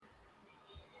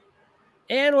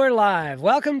And we're live.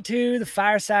 Welcome to the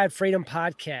Fireside Freedom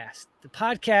Podcast, the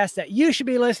podcast that you should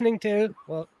be listening to.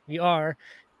 Well, you are,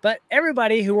 but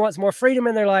everybody who wants more freedom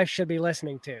in their life should be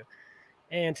listening to.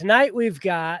 And tonight we've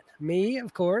got me,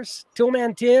 of course,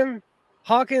 Toolman Tim,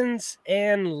 Hawkins,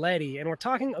 and Lettie. And we're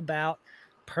talking about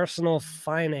personal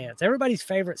finance, everybody's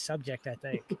favorite subject, I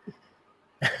think.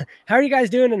 How are you guys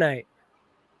doing tonight?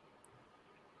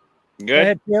 Good. Go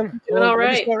ahead, Tim. Doing all right.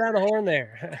 We'll just go around the horn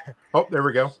there. Oh, there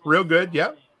we go. Real good.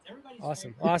 Yep.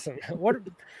 Awesome.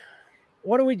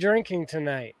 What are we drinking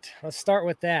tonight? Let's start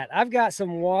with that. I've got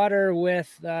some water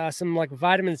with some like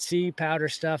vitamin C powder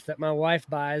stuff that my wife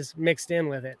buys mixed in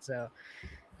with it. So a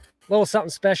little something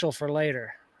special for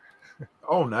later.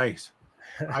 Oh, nice.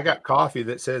 I got coffee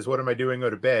that says, "What am I doing?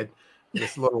 Go to bed."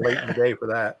 It's a little late in the day for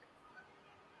that.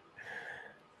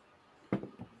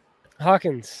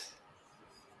 Hawkins.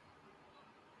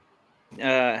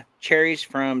 Cherries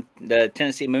from the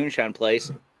Tennessee Moonshine place,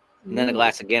 and then a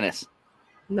glass of Guinness.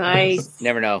 Nice.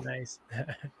 Never know. Nice.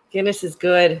 Guinness is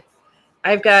good.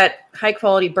 I've got high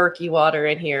quality Berkey water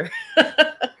in here.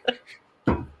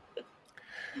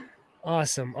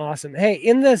 Awesome. Hey,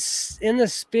 in the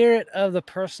spirit of the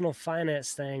personal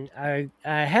finance thing, I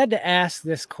had to ask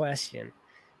this question.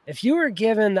 If you were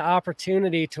given the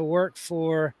opportunity to work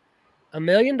for $1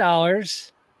 million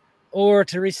or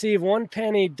to receive 1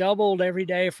 penny doubled every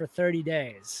day for 30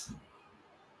 days,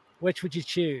 which would you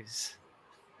choose?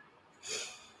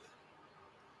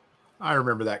 I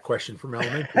remember that question from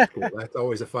elementary school. That's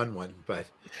always a fun one. But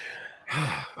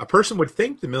a person would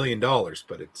think the $1 million,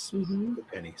 but it's the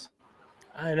pennies.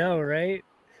 I know, right?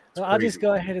 Well, I'll just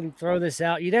go ahead and throw this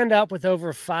out. You'd end up with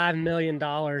over $5 million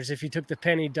if you took the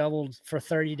penny doubled for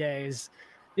 30 days.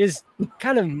 It's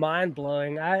kind of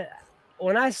mind-blowing.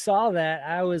 When I saw that,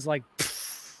 I was like,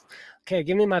 okay,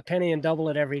 give me my penny and double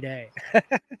it every day.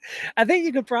 I think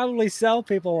you could probably sell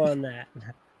people on that.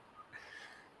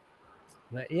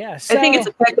 But yeah, so, I think it's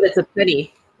the fact that it's a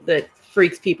penny that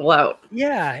freaks people out.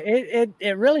 Yeah,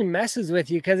 it really messes with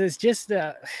you because it's just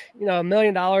 $1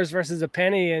 million versus a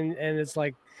penny, and it's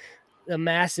like a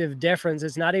massive difference.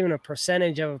 It's not even a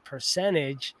percentage of a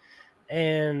percentage,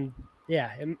 and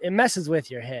yeah, it messes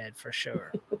with your head for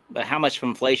sure. But how much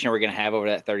inflation are we going to have over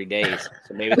that 30 days?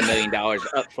 So maybe the $1 million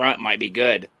up front might be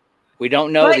good. We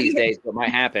don't know these days what might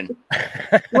happen.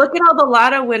 Look at all the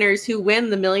lotto winners who win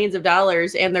the millions of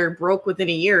dollars and they're broke within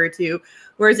a year or two.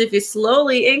 Whereas if you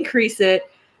slowly increase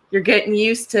it, you're getting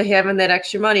used to having that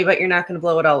extra money, but you're not going to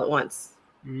blow it all at once.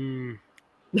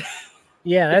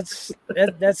 Yeah,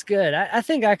 that's good. I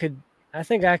think I could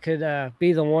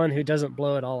be the one who doesn't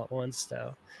blow it all at once,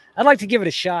 though. I'd like to give it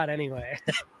a shot anyway.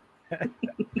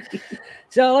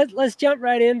 So let's jump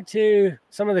right into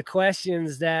some of the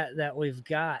questions that we've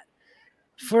got.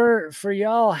 For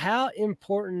y'all, how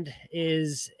important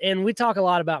is, and we talk a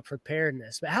lot about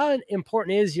preparedness, but how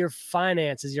important is your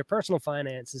finances, your personal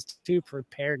finances to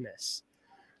preparedness?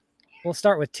 We'll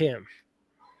start with Tim.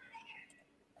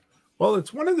 Well,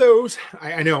 it's one of those,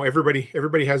 I know everybody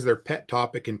has their pet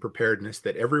topic in preparedness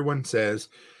that everyone says,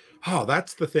 oh,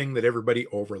 that's the thing that everybody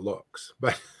overlooks.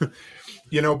 But,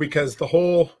 because the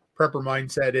whole prepper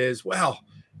mindset is, well,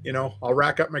 I'll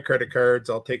rack up my credit cards.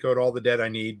 I'll take out all the debt I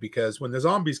need because when the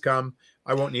zombies come,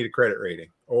 I won't need a credit rating.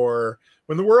 Or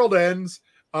when the world ends,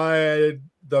 the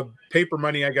paper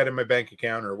money I got in my bank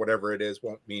account or whatever it is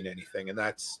won't mean anything. And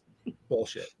that's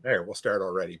bullshit. There, we'll start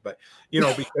already. But,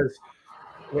 because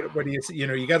what do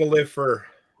you got to live for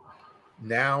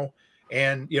now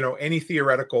and, any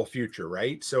theoretical future,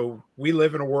 right? So we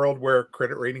live in a world where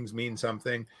credit ratings mean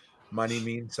something, money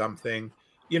means something,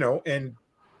 and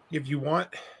if you want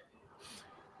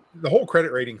the whole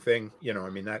credit rating thing,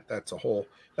 that's a whole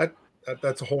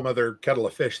nother kettle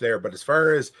of fish there. But as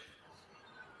far as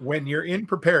when you're in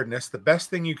preparedness, the best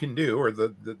thing you can do, or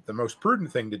the most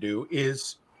prudent thing to do,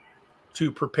 is to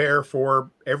prepare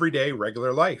for everyday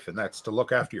regular life. And that's to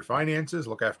look after your finances,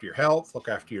 look after your health, look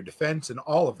after your defense, and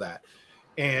all of that.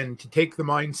 And to take the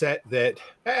mindset that,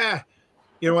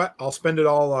 you know what, I'll spend it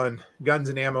all on guns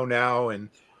and ammo now. And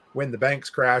when the banks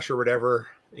crash or whatever,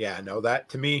 yeah, no, that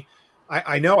to me,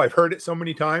 I know I've heard it so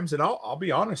many times, and I'll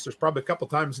be honest, there's probably a couple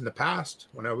times in the past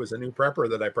when I was a new prepper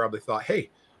that I probably thought, hey,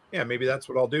 yeah, maybe that's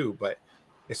what I'll do, but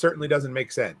it certainly doesn't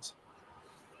make sense.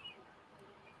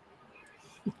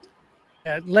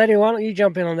 Lettie, why don't you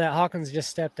jump in on that? Hawkins just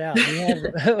stepped out.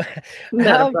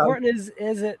 How important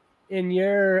is it in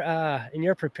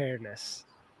your preparedness?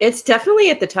 It's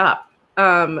definitely at the top.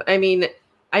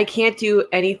 I can't do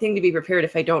anything to be prepared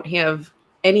if I don't have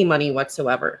any money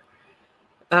whatsoever.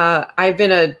 I've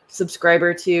been a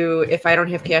subscriber to, if I don't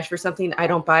have cash for something, I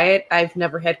don't buy it. I've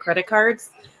never had credit cards.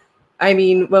 I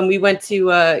mean, when we went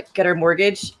to get our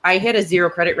mortgage, I had a 0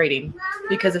 credit rating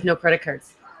because of no credit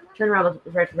cards. Turn around,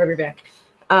 rub your back.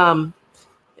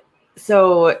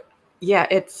 So yeah,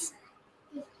 it's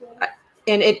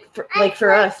and it like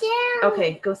for us.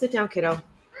 Okay, go sit down, kiddo.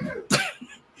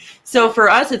 So for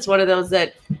us, it's one of those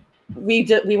that we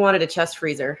wanted a chest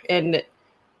freezer, and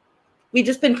we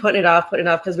just been putting it off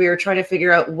because we were trying to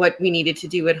figure out what we needed to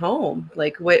do at home,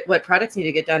 like what products need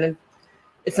to get done. And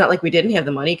it's not like we didn't have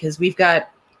the money, because we've got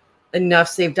enough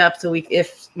saved up. So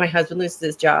if my husband loses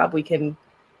his job, we can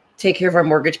take care of our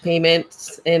mortgage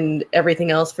payments and everything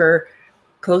else for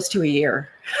close to a year.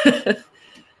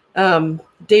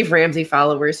 Dave Ramsey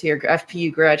followers here,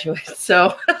 FPU graduates.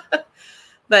 So,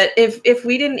 but if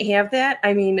we didn't have that,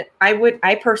 I mean,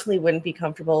 I personally wouldn't be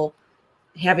comfortable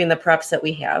having the preps that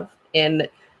we have. And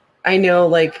I know,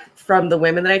 like, from the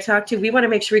women that I talk to, we want to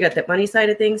make sure we got that money side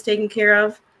of things taken care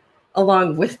of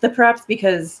along with the preps,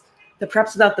 because the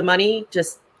preps without the money,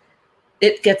 just,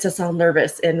 it gets us all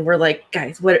nervous. And we're like,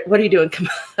 guys, what are you doing? Come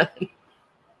on.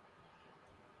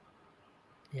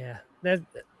 Yeah, that's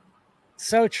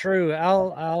so true.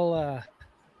 I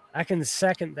can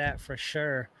second that for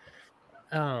sure.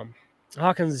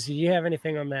 Hawkins, do you have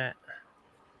anything on that?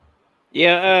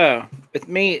 Yeah, with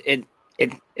me,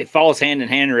 it falls hand in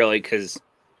hand, really, because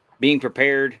being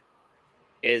prepared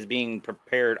is being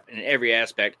prepared in every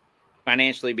aspect,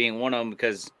 financially being one of them,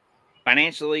 because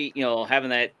financially, having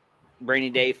that rainy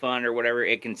day fund or whatever,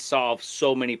 it can solve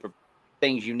so many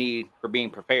things you need for being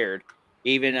prepared.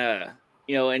 Even,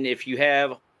 and if you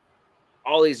have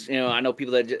all these, I know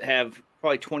people that have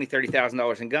probably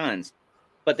 $20,000-$30,000 in guns,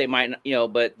 but they might,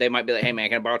 but they might be like, hey man,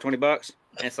 can I borrow $20?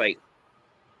 And it's like,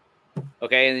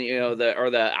 okay, and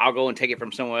I'll go and take it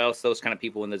from somewhere else. Those kind of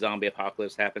people when the zombie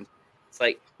apocalypse happens, it's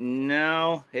like,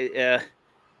 no,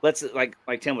 let's like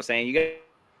Tim was saying, you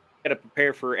got to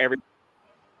prepare for every,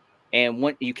 and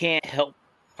when you can't help,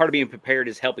 part of being prepared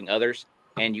is helping others,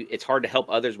 and it's hard to help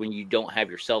others when you don't have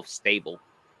yourself stable.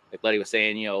 Like Lettie was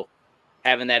saying,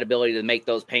 having that ability to make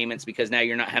those payments, because now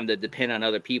you're not having to depend on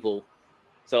other people.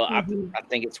 So I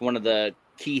think it's one of the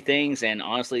key things. And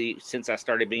honestly, since I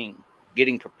started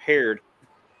getting prepared,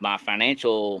 my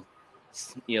financial,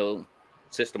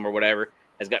 system or whatever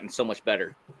has gotten so much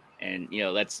better. And,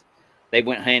 they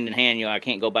went hand in hand. I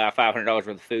can't go buy $500 worth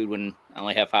of food when I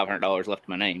only have $500 left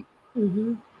in my name.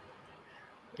 Mm-hmm.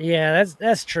 Yeah,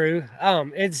 that's true.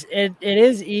 It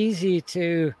is easy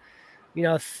to,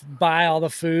 buy all the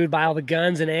food, buy all the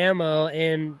guns and ammo,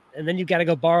 and then you've got to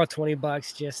go borrow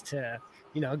 $20 just to,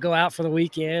 go out for the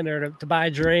weekend or to buy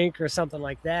a drink or something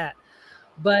like that.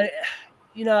 But,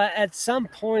 at some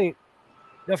point,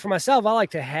 for myself, I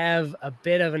like to have a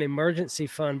bit of an emergency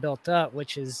fund built up,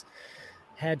 which has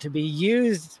had to be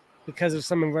used because of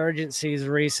some emergencies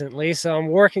recently. So I'm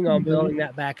working on building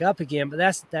that back up again, but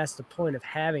that's the point of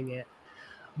having it.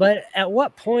 But at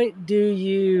what point do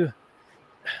you,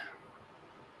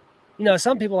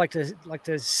 some people like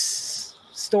to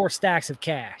store stacks of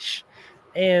cash,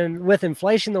 and with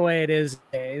inflation the way it is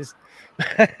days,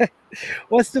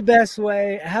 what's the best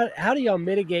way? How do y'all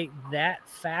mitigate that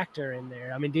factor in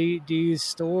there? I mean, do you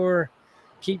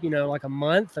keep like a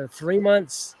month or 3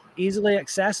 months easily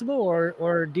accessible,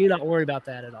 or do you not worry about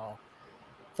that at all?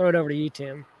 Throw it over to you,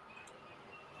 Tim.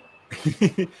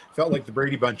 Felt like the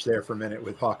Brady Bunch there for a minute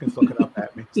with Hawkins looking up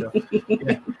at me. So,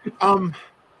 yeah.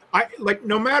 I like,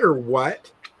 no matter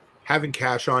what, having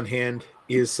cash on hand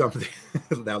is something.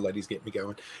 Now Lettie's getting me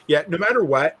going. Yeah, no matter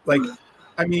what, like,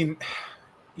 I mean,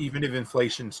 even if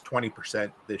inflation's 20%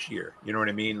 this year, you know what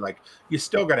I mean? Like, you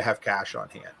still got to have cash on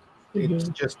hand. It's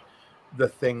just the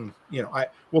thing,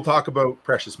 we'll talk about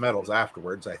precious metals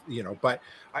afterwards. But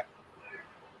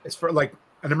as for like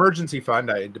an emergency fund,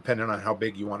 depending on how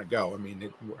big you want to go. I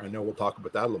mean, I know we'll talk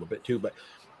about that a little bit too, but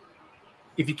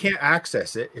if you can't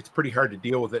access it, it's pretty hard to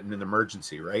deal with it in an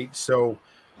emergency, right? So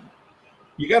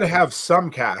you got to have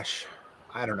some cash.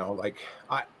 I don't know, like,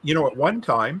 at one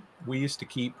time we used to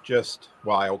keep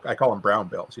I call them brown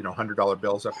bills, $100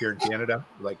 bills up here in Canada,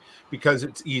 like, because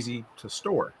it's easy to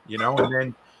store, and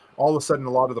then all of a sudden a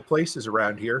lot of the places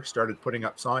around here started putting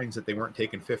up signs that they weren't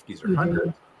taking 50s or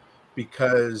 100s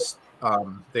because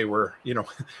they were,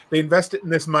 they invested in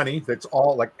this money that's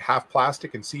all like half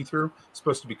plastic and see-through,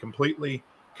 supposed to be completely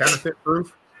counterfeit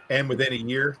proof. And within a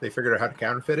year, they figured out how to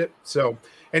counterfeit it. So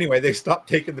anyway, they stopped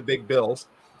taking the big bills.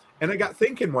 And I got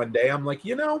thinking one day, I'm like,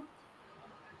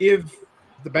 if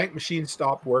the bank machine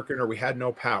stopped working or we had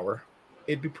no power,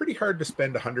 it'd be pretty hard to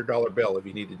spend $100 bill if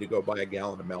you needed to go buy a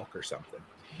gallon of milk or something.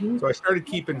 So I started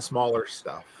keeping smaller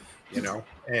stuff.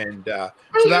 and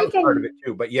so that was part of it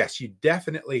too. But yes, you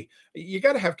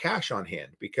got to have cash on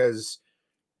hand because,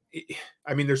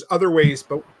 I mean, there's other ways,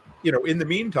 but in the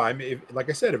meantime, like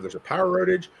I said, if there's a power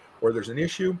outage or there's an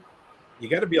issue, you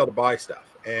got to be able to buy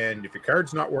stuff. And if your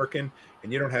card's not working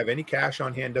and you don't have any cash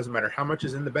on hand, doesn't matter how much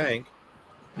is in the bank,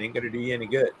 it ain't going to do you any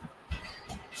good.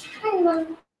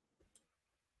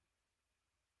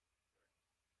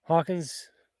 Hawkins.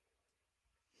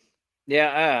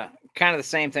 Yeah, kind of the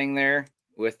same thing there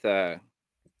with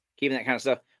keeping that kind of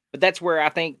stuff. But that's where I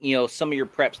think, some of your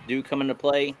preps do come into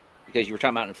play because you were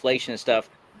talking about inflation and stuff.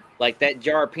 Like that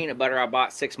jar of peanut butter I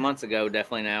bought 6 months ago,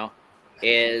 definitely now,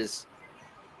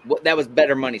 that was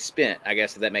better money spent, I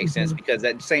guess, if that makes sense, because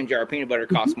that same jar of peanut butter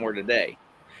costs more today.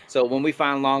 So when we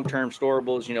find long-term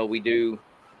storables,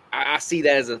 I see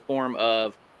that as a form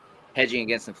of hedging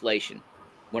against inflation.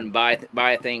 When buy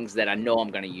things that I know I'm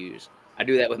going to use. I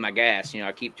do that with my gas.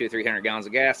 I keep 200 or 300 gallons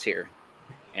of gas here.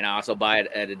 And I also buy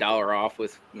it at $1 off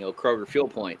with, Kroger fuel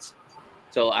points.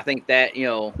 So I think that,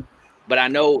 but I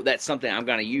know that's something I'm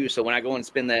going to use. So when I go and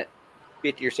spend that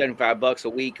 $50 or $75 a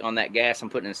week on that gas I'm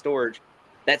putting in storage,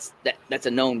 that's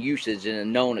a known usage and a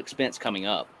known expense coming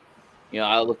up.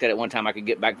 I looked at it one time, I could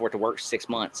get back and forth to work 6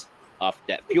 months off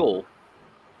that fuel.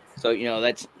 So,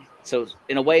 so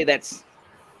in a way that's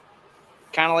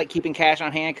kind of like keeping cash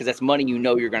on hand because that's money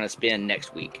you're going to spend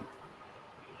next week,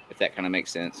 if that kind of makes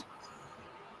sense.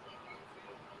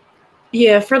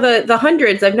 Yeah, for the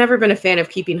hundreds, I've never been a fan of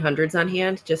keeping hundreds on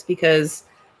hand just because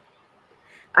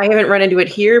I haven't run into it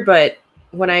here, but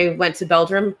when I went to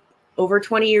Belgium over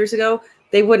 20 years ago,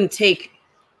 they wouldn't take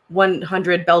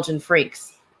 100 Belgian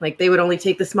francs. Like they would only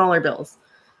take the smaller bills.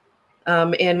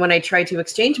 And when I tried to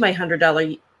exchange my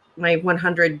my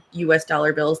 100 US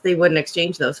dollar bills, they wouldn't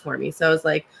exchange those for me. So I was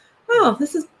like, oh,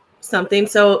 this is something.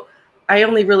 So I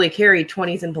only really carry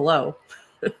 20s and below.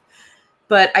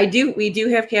 But we do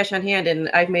have cash on hand, and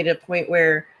I've made it a point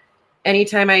where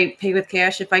anytime I pay with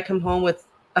cash, if I come home with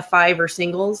a 5 or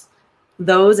singles,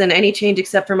 those and any change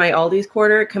except for my Aldi's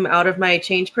quarter come out of my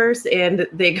change purse and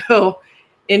they go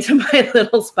into my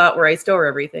little spot where I store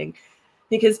everything.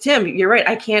 Because Tim, you're right.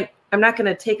 I'm not going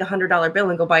to take $100 bill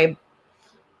and go buy.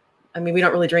 I mean, we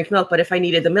don't really drink milk, but if I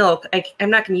needed the milk, I'm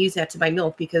not going to use that to buy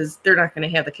milk because they're not going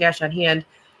to have the cash on hand.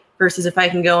 Versus if I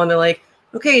can go and they're like,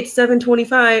 okay, it's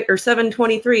 $7.25 or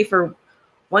 $7.23 for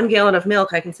 1 gallon of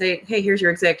milk, I can say, hey, here's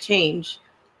your exact change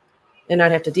and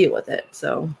not have to deal with it.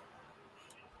 So.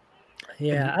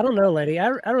 Yeah, I don't know, Lettie. I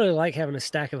really like having a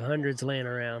stack of hundreds laying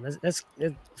around.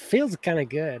 It feels kind of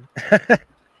good.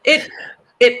 It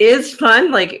is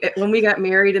fun. Like when we got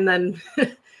married and then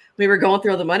we were going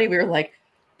through all the money, we were like,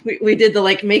 we did the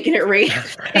like making it rain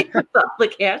with all the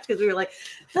cash because we were like,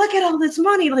 look at all this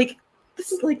money. Like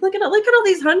this is like look at all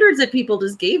these hundreds that people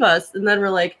just gave us. And then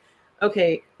we're like,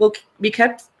 okay, well, we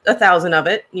kept 1,000 of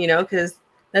it, because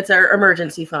that's our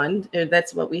emergency fund.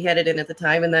 That's what we had it in at the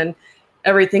time. And then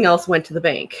everything else went to the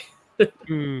bank.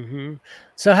 Mm-hmm.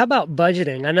 So how about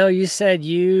budgeting? I know you said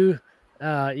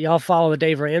y'all follow the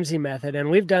Dave Ramsey method,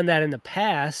 and we've done that in the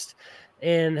past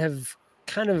and have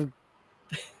kind of,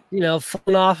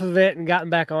 fallen off of it and gotten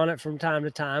back on it from time to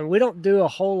time. We don't do a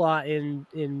whole lot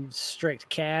in strict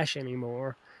cash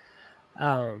anymore.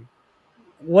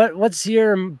 What's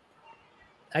your,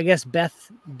 I guess,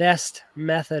 best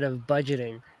method of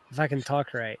budgeting, if I can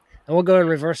talk right? And we'll go in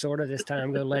reverse order this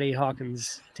time. Go Lettie,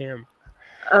 Hawkins, Tim.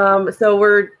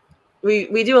 So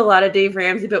we do a lot of Dave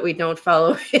Ramsey, but we don't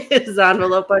follow his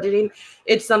envelope budgeting.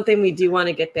 It's something we do want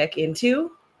to get back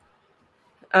into.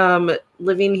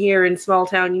 Living here in small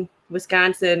town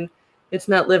Wisconsin, it's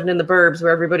not living in the burbs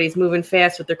where everybody's moving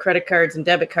fast with their credit cards and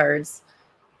debit cards.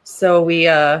 So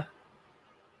whenever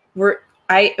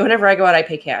I go out, I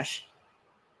pay cash.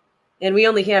 And we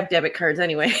only have debit cards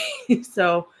anyway.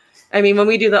 So, I mean, when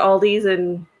we do the Aldi's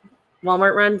and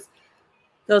Walmart runs,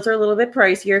 those are a little bit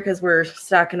pricier because we're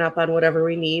stocking up on whatever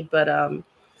we need. But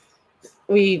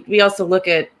we also look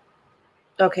at,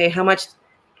 okay,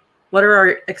 what are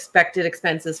our expected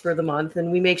expenses for the month?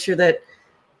 And we make sure that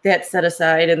that's set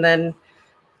aside. And then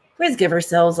we always give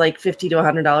ourselves like $50 to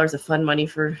 $100 of fun money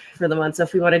for the month. So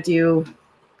if we want to do,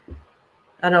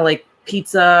 I don't know, like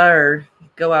pizza or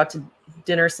go out to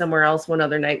dinner somewhere else one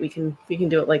other night, we can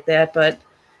do it like that. But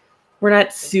we're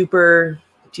not super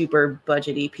duper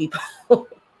budgety people.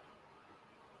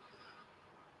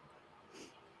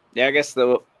 Yeah, I guess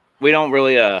we don't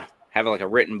really have like a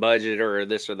written budget or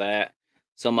this or that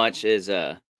so much as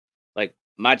like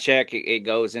my check, it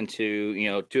goes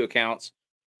into 2 accounts.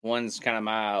 One's kind of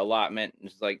my allotment.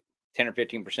 It's like 10 or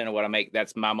 15% of what I make.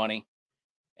 That's my money.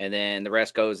 And then the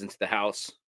rest goes into the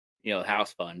house,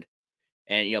 house fund.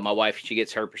 And, my wife, she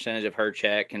gets her percentage of her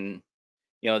check. And,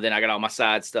 then I got all my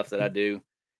side stuff that I do,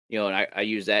 and I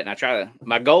use that. And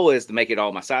my goal is to make it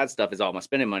all my side stuff is all my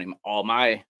spending money. All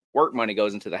my work money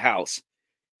goes into the house.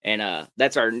 And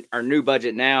that's our new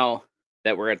budget now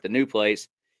that we're at the new place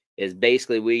is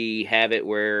basically we have it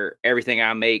where everything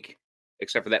I make,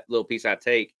 except for that little piece I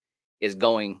take, is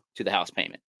going to the house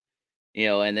payment.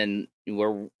 And then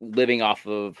we're living off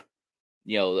of,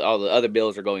 all the other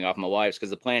bills are going off my wife's because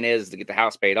the plan is to get the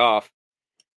house paid off.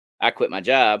 I quit my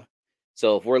job.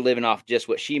 So if we're living off just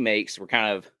what she makes, we're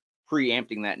kind of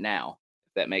preempting that now,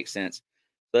 if that makes sense.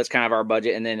 So that's kind of our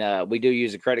budget. And then we do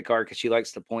use a credit card because she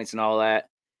likes the points and all that.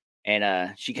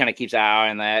 And she kind of keeps an eye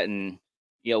on that. And,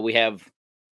 we have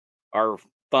our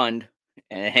fund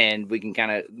and we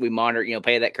can we monitor,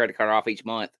 pay that credit card off each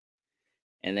month.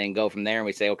 And then go from there and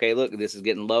we say, okay, look, this is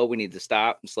getting low. We need to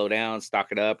stop and slow down,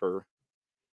 stock it up, or,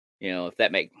 if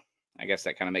that I guess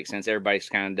that kind of makes sense. Everybody's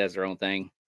kind of does their own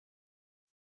thing.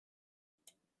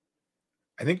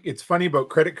 I think it's funny about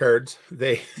credit cards.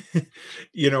 They,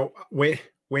 they're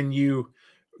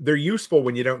useful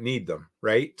when you don't need them,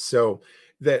 right? So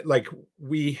that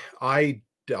I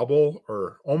double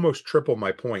or almost triple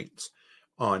my points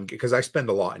because I spend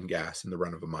a lot in gas in the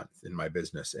run of a month in my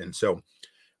business. And so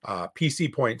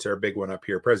PC points are a big one up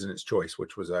here. President's Choice,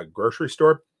 which was a grocery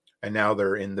store, and now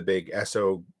they're in the big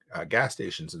SO gas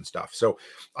stations and stuff. So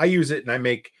I use it, and I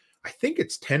think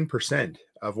it's 10%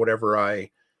 of whatever I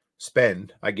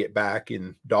spend, I get back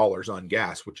in dollars on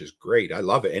gas, which is great. I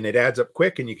love it, and it adds up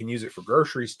quick, and you can use it for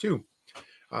groceries too.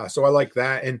 So I like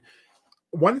that. And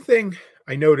one thing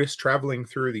I noticed traveling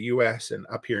through the U.S. and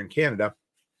up here in Canada,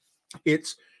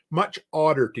 it's much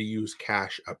odder to use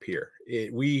cash up here.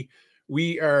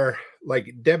 We are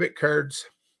like debit cards.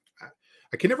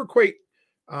 I can never quite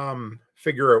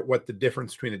figure out what the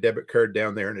difference between a debit card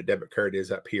down there and a debit card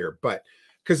is up here. But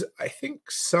because I think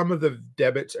some of the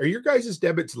debits, are your guys'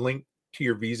 debits linked to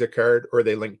your Visa card or are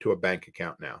they linked to a bank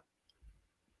account now?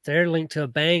 They're linked to a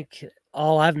bank,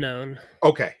 all I've known.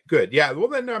 Okay, good. Yeah, well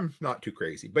then I'm not too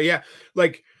crazy. But yeah,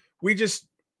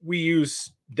 we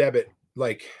use debit.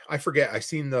 I forget, I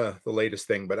seen the latest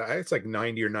thing, but it's like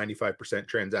 90 or 95%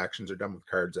 transactions are done with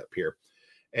cards up here.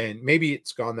 And maybe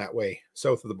it's gone that way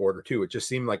south of the border too. It just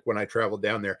seemed like when I traveled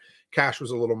down there, cash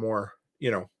was a little more,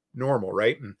 normal,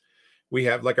 right? And we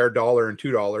have our $1 and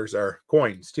 $2 are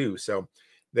coins too. So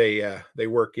they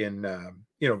work in,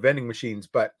 vending machines,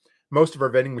 but most of our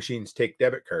vending machines take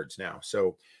debit cards now.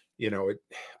 So, I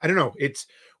don't know.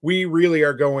 We really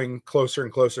are going closer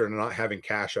and closer to not having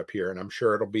cash up here. And I'm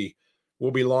sure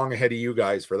we'll be long ahead of you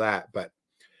guys for that. But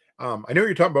I know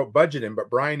you're talking about budgeting, but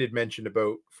Brian had mentioned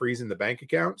about freezing the bank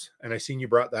accounts. And I seen you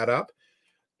brought that up.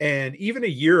 And even a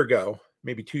year ago,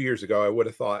 maybe 2 years ago, I would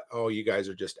have thought, oh, you guys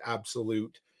are just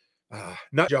absolute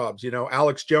nut jobs,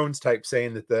 Alex Jones type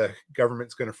saying that the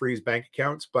government's going to freeze bank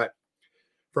accounts. But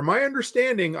from my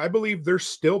understanding, I believe there's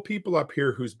still people up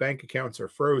here whose bank accounts are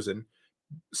frozen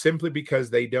simply because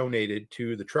they donated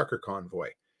to the trucker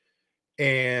convoy.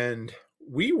 And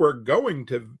we were going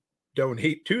to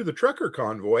donate to the trucker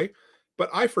convoy, but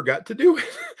I forgot to do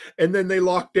it. And then they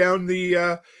locked down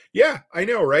the, I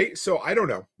know, right? So I don't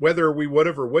know whether we would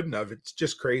have or wouldn't have. It's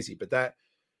just crazy, but that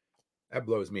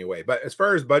blows me away. But as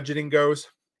far as budgeting goes,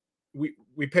 we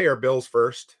pay our bills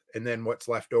first, and then what's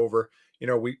left over,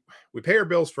 we pay our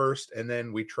bills first, and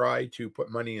then we try to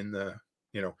put money in the,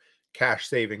 cash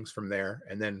savings from there.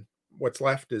 And then what's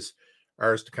left is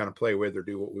ours to kind of play with or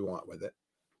do what we want with it.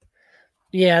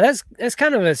 Yeah, that's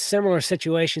kind of a similar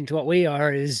situation to what we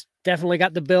are. Is definitely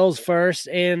got the bills first,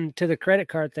 and to the credit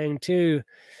card thing too.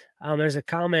 There's a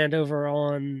comment over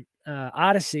on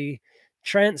Odyssey.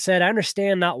 Trent said, "I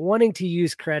understand not wanting to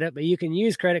use credit, but you can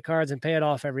use credit cards and pay it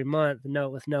off every month,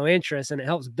 with no interest, and it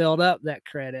helps build up that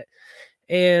credit."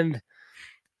 And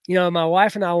my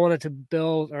wife and I wanted to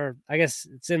build, or I guess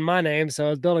it's in my name, so I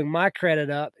was building my credit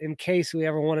up in case we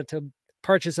ever wanted to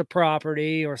purchase a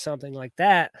property or something like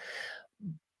that.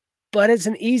 But it's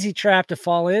an easy trap to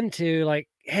fall into.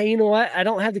 Hey, you know what? I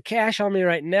don't have the cash on me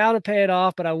right now to pay it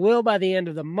off, but I will by the end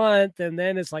of the month. And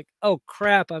then it's like, oh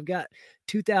crap, I've got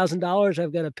 $2,000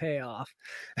 I've got to pay off.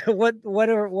 What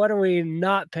are we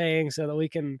not paying so that we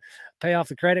can pay off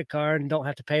the credit card and don't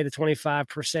have to pay the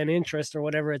 25% interest or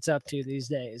whatever it's up to these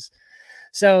days?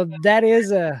 So that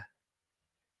is go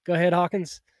ahead,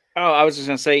 Hawkins. Oh, I was just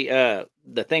going to say,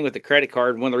 the thing with the credit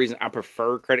card, one of the reasons I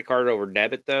prefer credit card over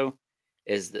debit though,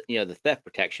 is the theft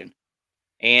protection.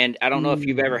 And I don't know if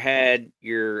you've ever had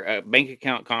your bank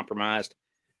account compromised,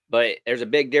 but there's a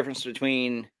big difference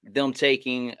between them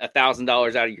taking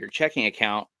 $1,000 out of your checking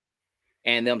account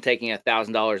and them taking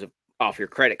 $1,000 off your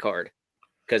credit card.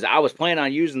 because I was planning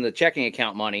on using the checking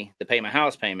account money to pay my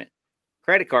house payment.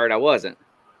 Credit card, I wasn't.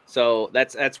 So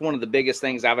that's one of the biggest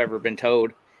things I've ever been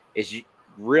told is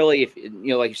really, if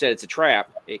like you said, it's a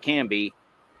trap. It can be,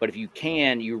 but if you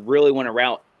really want to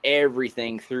route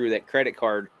everything through that credit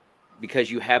card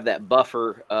because you have that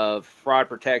buffer of fraud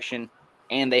protection,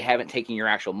 and they haven't taken your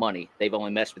actual money. They've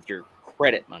only messed with your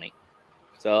credit money.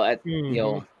 So that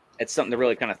it's something to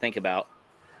really kind of think about.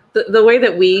 The way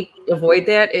that we avoid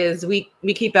that is we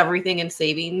keep everything in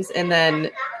savings, and then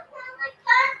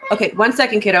okay, 1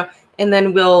 second, kiddo, and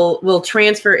then we'll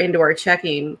transfer into our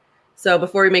checking. So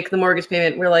before we make the mortgage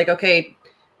payment, we're like, okay,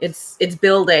 it's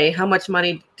bill day. How much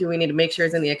money do we need to make sure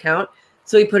is in the account?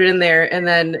 So we put it in there, and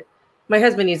then my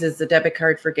husband uses the debit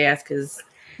card for gas because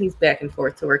he's back and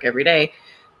forth to work every day.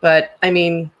 But I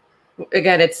mean,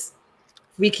 again,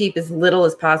 we keep as little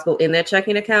as possible in that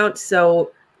checking account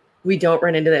so we don't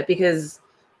run into that, because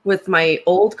with my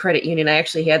old credit union, I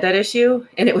actually had that issue,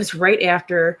 and it was right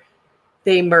after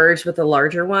they merged with a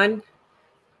larger one,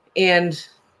 and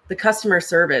the customer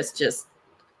service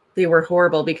they were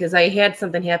horrible, because I had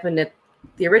something happen at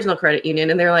the original credit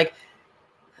union and they're like,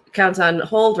 account's on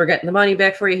hold, we're getting the money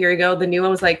back for you, here you go. The new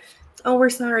one was like, oh, we're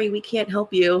sorry, we can't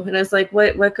help you. And I was like,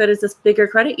 what good is this bigger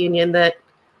credit union that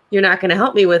you're not going to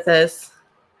help me with this?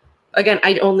 Again,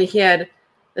 I only had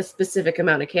a specific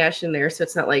amount of cash in there, so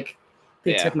it's not like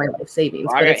they took my life savings.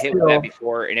 Well, I got hit with that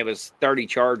before, and it was 30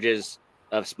 charges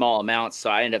of small amounts, so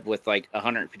I ended up with like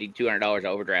 $150, $200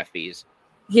 overdraft fees.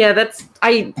 Yeah,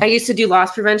 I used to do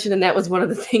loss prevention, and that was one of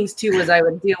the things too, was I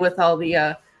would deal with all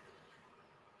the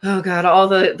all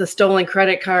the stolen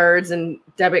credit cards and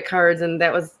debit cards, and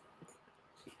that was,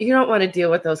 you don't want to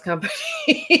deal with those companies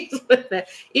with that.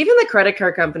 Even the credit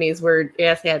card companies were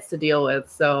asshats to deal with.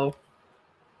 So,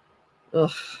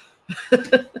 ugh.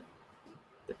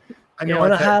 I know.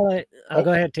 Want to highlight?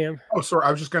 Go ahead, Tim. Oh, sorry.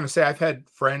 I was just going to say, I've had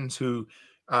friends who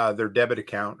their debit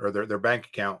account or their bank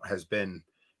account has been,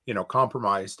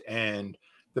 compromised, and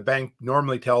the bank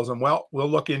normally tells them, well, we'll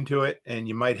look into it, and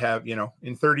you might have,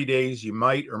 in 30 days, you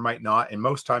might or might not. And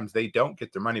most times they don't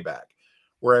get their money back.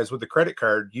 Whereas with the credit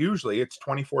card, usually it's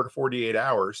 24 to 48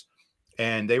 hours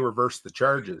and they reverse the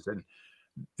charges. And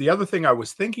the other thing I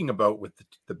was thinking about with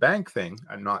the bank thing,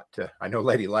 I know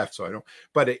Lettie left, so I don't,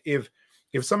 but if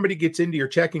somebody gets into your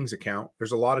checkings account,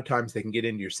 there's a lot of times they can get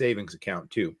into your savings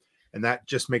account too. And that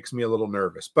just makes me a little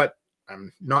nervous, but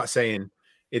I'm not saying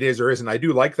it is or isn't. I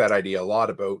do like that idea a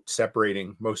lot about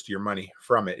separating most of your money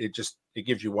from it. It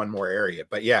gives you one more area.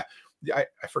 But yeah, I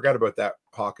forgot about that,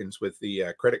 Hawkins, with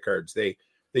the credit cards. They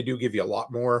do give you a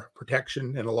lot more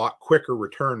protection and a lot quicker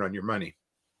return on your money.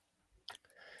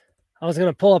 I was going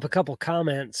to pull up a couple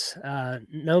comments.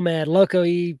 Nomad Loco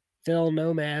Phil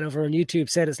Nomad over on YouTube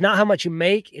said, it's not how much you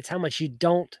make, it's how much you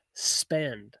don't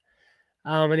spend.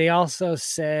 And he also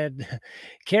said,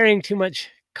 carrying too much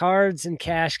cards and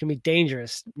cash can be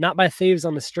dangerous, not by thieves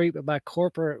on the street, but by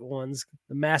corporate ones,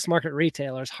 the mass market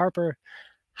retailers, hyper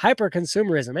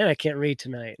consumerism. Man, I can't read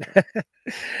tonight. And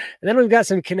then we've got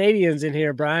some Canadians in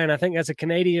here, Brian. I think that's a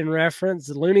Canadian reference,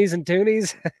 Loonies and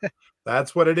Toonies.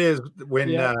 That's what it is.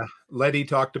 When Lettie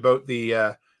talked about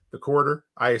the quarter,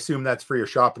 I assume that's for your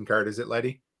shopping cart. Is it,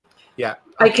 Lettie? Yeah.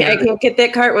 I can't get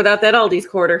that cart without that Aldi's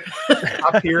quarter.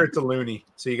 Up here, it's a loonie.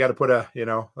 So you got to put a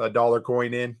dollar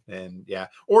coin in, and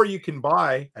or you can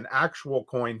buy an actual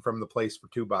coin from the place for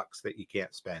 $2 that you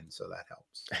can't spend. So that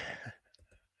helps.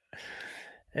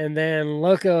 And then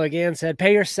Loco again said,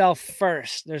 pay yourself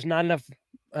first. There's not enough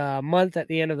month at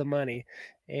the end of the money.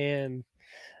 And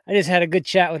I just had a good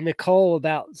chat with Nicole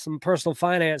about some personal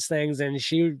finance things, and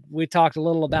we talked a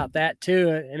little about that too.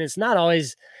 And it's not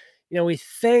always, we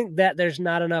think that there's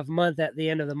not enough month at the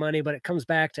end of the money, but it comes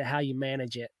back to how you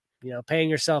manage it. Paying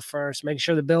yourself first, making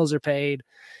sure the bills are paid,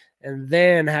 and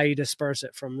then how you disperse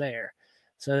it from there.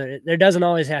 So there doesn't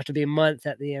always have to be a month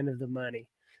at the end of the money.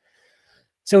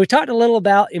 So we talked a little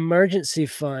about emergency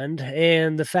fund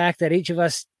and the fact that each of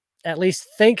us at least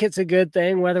think it's a good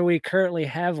thing, whether we currently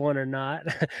have one or not.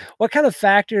 What kind of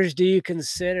factors do you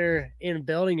consider in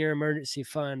building your emergency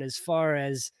fund, as far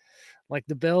as like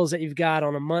the bills that you've got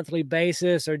on a monthly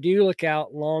basis, or do you look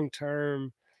out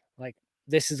long-term, like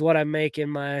this is what I make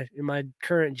in my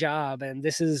current job, and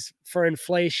this is for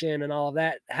inflation and all of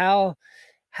that? How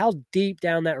deep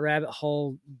down that rabbit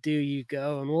hole do you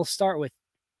go? And we'll start with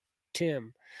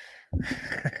Tim.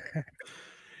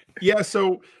 Yeah.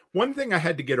 So one thing I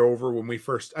had to get over when we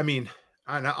first, I'm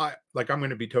going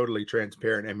to be totally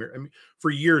transparent. I mean, for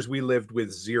years we lived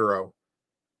with zero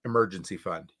emergency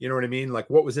fund. You know what I mean? Like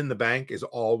what was in the bank is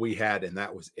all we had, and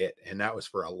that was it. And that was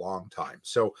for a long time.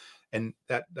 So, and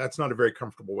that's not a very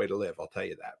comfortable way to live, I'll tell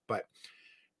you that. But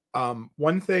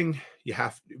One thing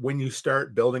when you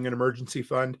start building an emergency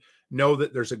fund, know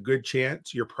that there's a good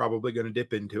chance you're probably going to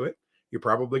dip into it. You're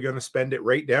probably going to spend it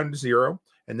right down to zero,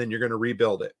 and then you're going to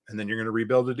rebuild it, and then you're going to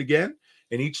rebuild it again.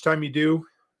 And each time you do,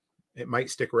 it might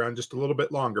stick around just a little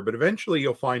bit longer, but eventually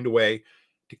you'll find a way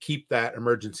to keep that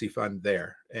emergency fund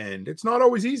there. And it's not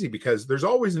always easy because there's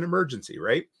always an emergency,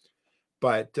 right?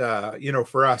 But,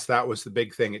 for us, that was the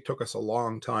big thing. It took us a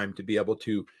long time to be able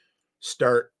to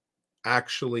start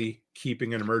actually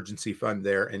keeping an emergency fund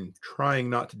there and trying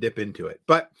not to dip into it.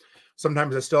 But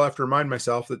sometimes I still have to remind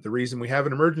myself that the reason we have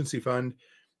an emergency fund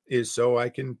is so I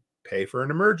can pay for an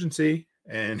emergency.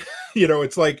 And,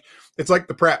 it's like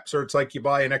the preps, or it's like you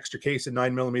buy an extra case of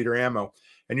 9mm ammo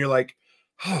and you're like,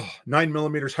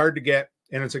 9mm is hard to get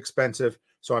and it's expensive.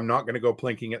 So I'm not going to go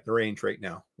plinking at the range right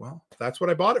now. Well, that's what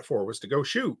I bought it for, was to go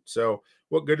shoot. So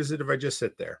what good is it if I just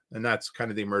sit there? And that's kind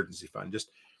of the emergency fund.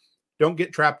 Just don't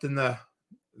get trapped in the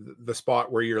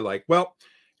spot where you're like, well,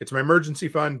 it's my emergency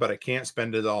fund, but I can't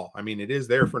spend it all. I mean, it is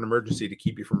there for an emergency to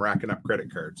keep you from racking up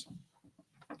credit cards.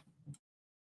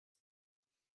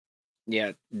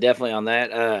 Yeah, definitely on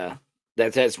that.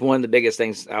 That's one of the biggest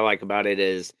things I like about it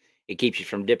is it keeps you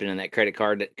from dipping in that credit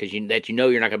card because you're not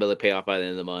going to be able to pay off by the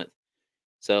end of the month.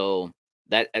 So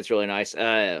that's really nice.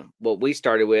 What we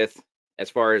started with, as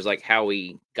far as like how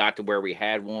we got to where we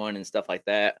had one and stuff like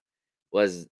that,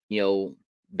 was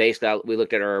basically we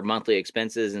looked at our monthly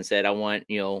expenses and said, I want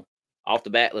off the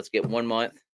bat, let's get 1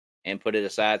 month and put it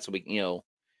aside so we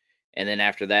and then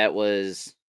after that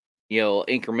was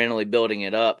incrementally building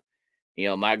it up.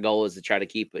 My goal is to try to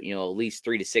keep at least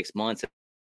 3 to 6 months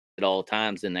at all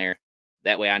times in there.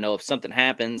 That way I know if something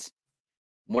happens,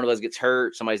 one of us gets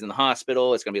hurt, somebody's in the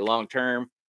hospital, it's going to be long term,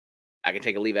 I can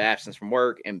take a leave of absence from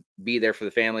work and be there for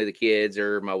the family, the kids,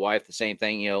 or my wife, the same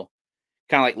thing, kind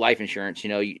of like life insurance.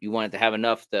 You want it to have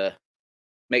enough to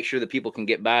make sure that people can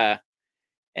get by.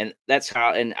 And that's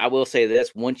how, and I will say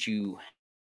this, once you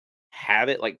have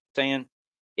it, like saying,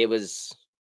 it was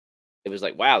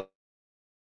like, wow,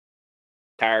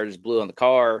 tires blew on the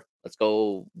car, let's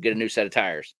go get a new set of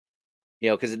tires.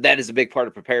 Because that is a big part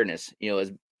of preparedness,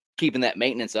 is keeping that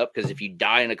maintenance up. Because if you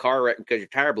die in a car wreck because your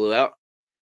tire blew out,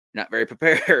 you're not very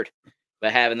prepared.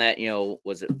 But having that,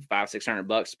 was it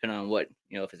 $500-600, depending on what,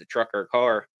 if it's a truck or a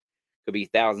car, could be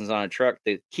thousands on a truck,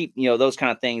 to keep, those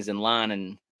kind of things in line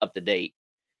and up to date.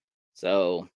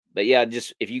 So, but yeah,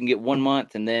 just if you can get 1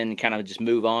 month and then kind of just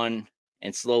move on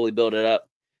and slowly build it up.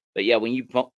 But yeah, when you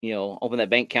open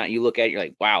that bank account, you look at it, you're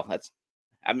like, wow,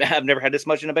 I've never had this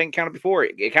much in a bank account before.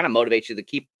 It kind of motivates you to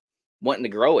keep wanting to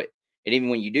grow it. And even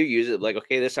when you do use it, like,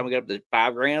 okay, this time we got up to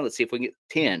 $5,000. Let's see if we can get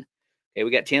 10. Okay, we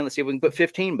got 10. Let's see if we can put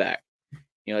 15 back.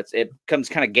 It becomes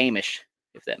kind of gamish,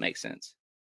 if that makes sense.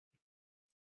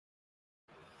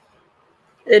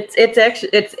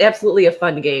 It's absolutely a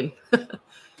fun game.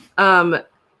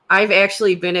 I've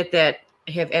actually been at that.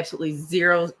 I have absolutely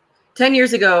zero. 10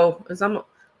 years ago, as I'm a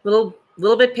little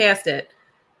bit past it,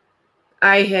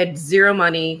 I had zero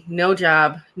money, no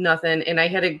job, nothing, and I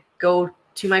had to go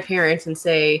to my parents and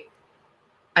say,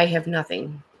 I have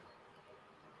nothing.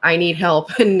 I need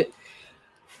help. And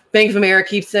Bank of America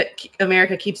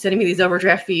keeps sending me these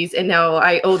overdraft fees, and now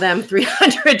I owe them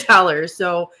 $300.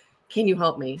 So can you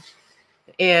help me?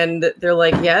 And they're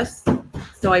like, yes.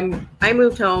 So I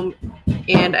moved home,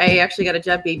 and I actually got a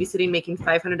job babysitting, making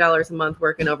 $500 a month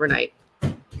working overnight.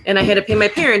 And I had to pay my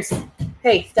parents,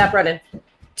 hey, stop running,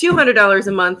 $200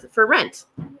 a month for rent.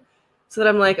 So that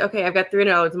I'm like, okay, I've got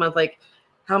 $300 a month. Like,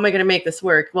 how am I going to make this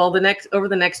work? Well, over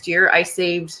the next year, I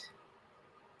saved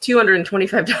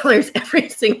 $225 every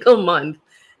single month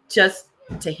just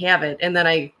to have it. And then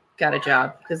I got a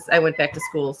job because I went back to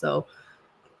school. So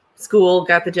school,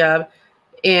 got the job.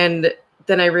 And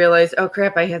then I realized, oh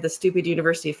crap, I had the stupid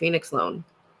University of Phoenix loan.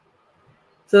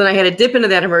 So then I had to dip into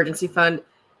that emergency fund.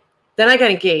 Then I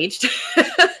got engaged.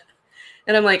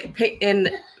 And I'm like,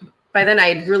 and by then I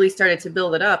had really started to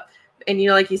build it up. And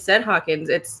like you said, Hawkins,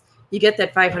 you get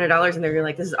that $500 and you're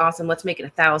like, this is awesome. Let's make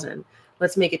it $1,000.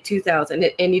 Let's make it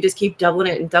 $2,000. And you just keep doubling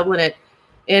it and doubling it.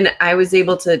 And I was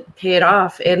able to pay it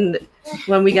off. And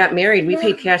when we got married, we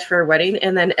paid cash for our wedding.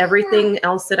 And then everything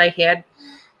else that I had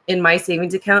in my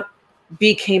savings account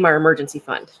became our emergency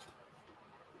fund.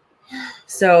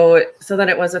 So then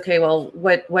it was, okay, well,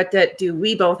 what debt do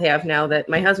we both have now that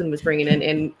my husband was bringing in?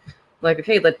 And like,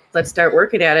 okay, let's start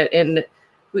working at it. And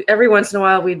every once in a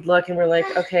while we'd look and we're like,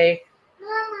 okay,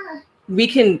 we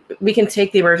can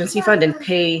take the emergency fund and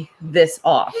pay this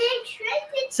off.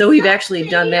 So we've actually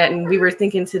done that. And we were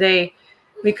thinking today,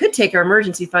 we could take our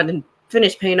emergency fund and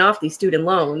finish paying off these student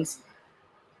loans.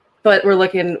 But we're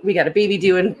looking, we got a baby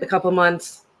due in a couple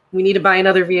months. we need to buy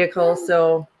another vehicle.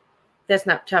 So that's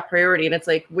not top priority. And it's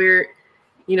like,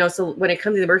 so when it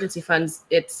comes to the emergency funds,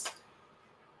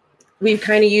 we've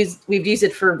used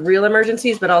it for real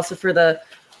emergencies, but also for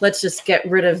let's just get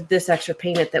rid of this extra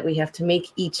payment that we have to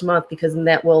make each month, because then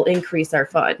that will increase our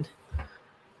fund.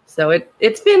 So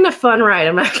it's been a fun ride.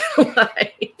 I'm not going to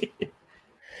lie.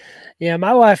 Yeah,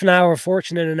 my wife and I were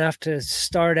fortunate enough to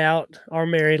start out our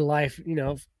married life,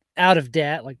 out of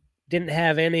debt, like didn't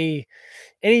have any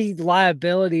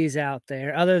liabilities out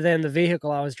there other than the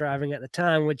vehicle I was driving at the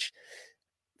time, which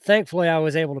thankfully I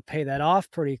was able to pay that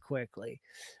off pretty quickly.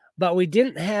 But we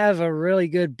didn't have a really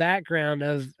good background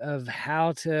of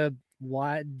how to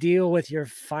deal with your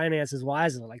finances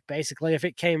wisely. Like basically, if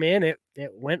it came in, it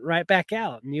went right back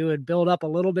out, and you would build up a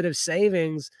little bit of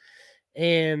savings,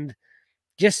 and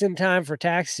just in time for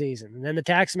tax season. And then the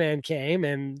tax man came,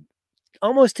 and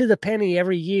almost to the penny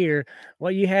every year,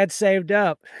 what you had saved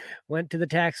up went to the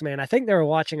tax man. I think they were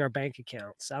watching our bank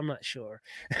accounts. I'm not sure,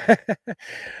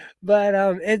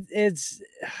 but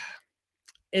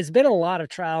it's been a lot of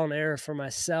trial and error for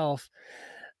myself.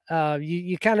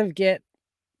 You kind of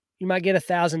you might get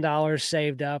 $1,000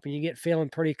 saved up, and you get feeling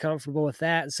pretty comfortable with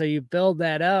that. And so you build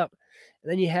that up,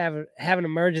 and then you have an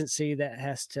emergency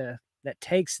that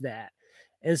takes that.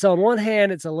 And so on one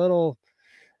hand, it's a little,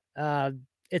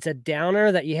 it's a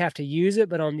downer that you have to use it.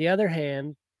 But on the other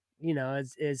hand,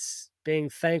 it's being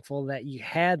thankful that you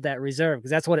had that reserve,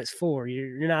 because that's what it's for.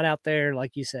 You're not out there,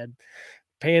 like you said,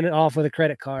 paying it off with a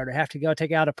credit card, or have to go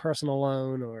take out a personal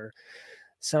loan or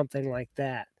something like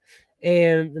that.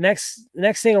 And the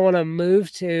next thing I want to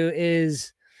move to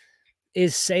is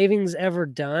savings ever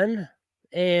done?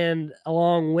 And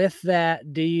along with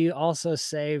that, do you also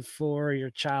save for your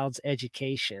child's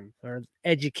education? But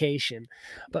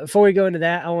before we go into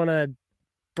that, I want to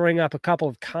bring up a couple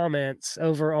of comments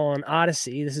over on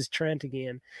Odyssey. This is Trent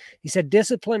again. He said,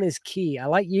 discipline is key. I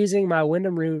like using my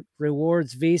Wyndham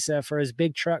Rewards Visa for his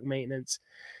big truck maintenance.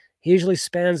 He usually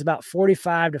spends about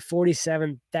 $45,000 to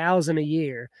 $47,000 a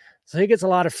year. So he gets a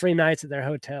lot of free nights at their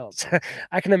hotels.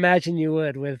 I can imagine you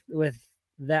would with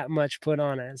that much put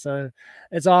on it. So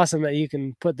it's awesome that you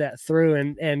can put that through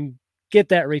and get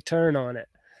that return on it.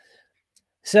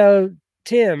 So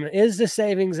Tim, is the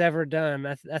savings ever done?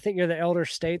 I think you're the elder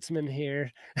statesman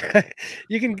here.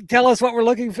 You can tell us what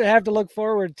we're have to look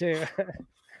forward to.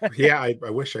 Yeah, I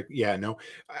wish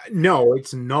no,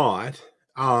 it's not.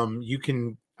 You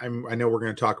can, I know we're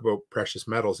going to talk about precious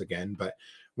metals again, but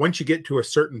once you get to a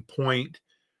certain point,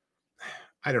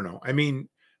 I don't know. I mean,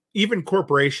 even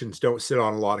corporations don't sit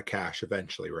on a lot of cash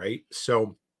eventually, right?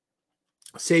 So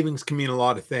savings can mean a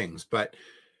lot of things, but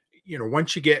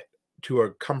once you get to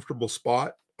a comfortable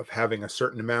spot of having a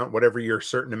certain amount, whatever your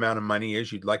certain amount of money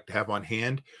is you'd like to have on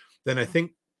hand, then I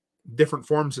think different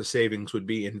forms of savings would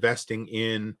be investing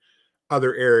in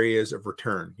other areas of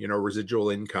return,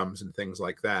 residual incomes and things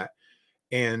like that.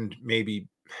 And maybe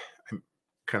I'm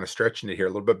kind of stretching it here a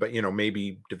little bit, but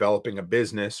maybe developing a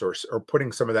business or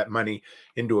putting some of that money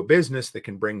into a business that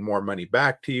can bring more money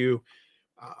back to you.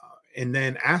 And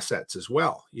then assets as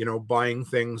well, buying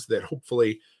things that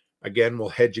hopefully again will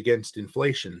hedge against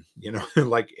inflation,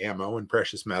 like ammo and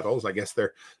precious metals. I guess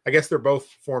they're both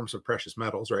forms of precious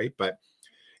metals, right? But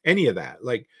any of that,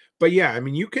 but yeah, I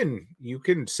mean, you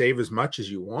can save as much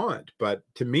as you want, but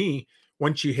to me,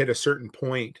 once you hit a certain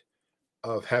point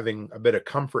of having a bit of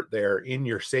comfort there in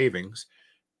your savings,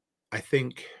 I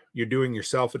think you're doing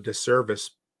yourself a disservice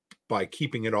by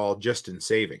keeping it all just in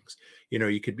savings.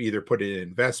 You could either put it in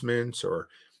investments, or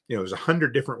there's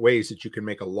 100 different ways that you can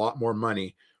make a lot more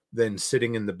money than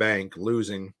sitting in the bank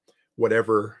losing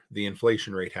whatever the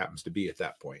inflation rate happens to be at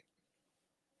that point.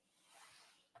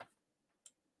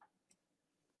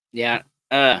 Yeah,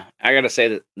 I gotta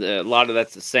say that a lot of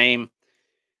that's the same.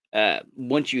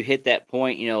 Once you hit that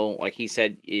point, like he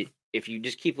said, if you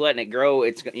just keep letting it grow,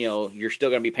 it's you're still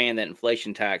gonna be paying that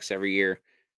inflation tax every year.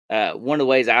 One of the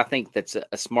ways I think that's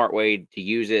a smart way to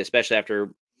use it, especially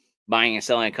after buying and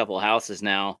selling a couple of houses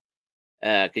now,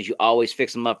 because you always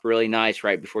fix them up really nice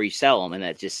right before you sell them, and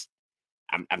that just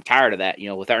I'm tired of that.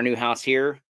 With our new house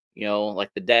here,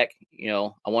 like the deck,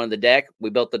 I wanted the deck, we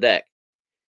built the deck,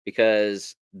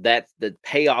 because that's the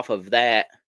payoff of that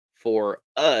for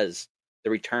us. The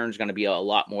return is going to be a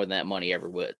lot more than that money ever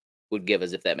would give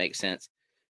us, if that makes sense.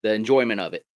 The enjoyment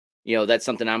of it, that's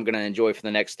something I'm going to enjoy for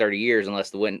the next 30 years,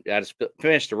 unless the wind. I just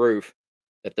finished the roof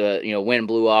that the wind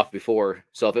blew off before.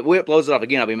 So if it blows it off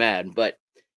again, I'll be mad. But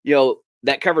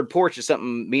that covered porch is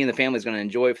something me and the family is going to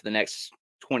enjoy for the next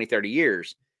 20, 30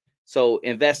 years. So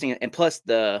investing, and plus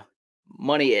the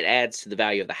money it adds to the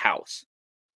value of the house.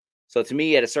 So to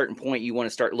me, at a certain point, you want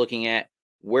to start looking at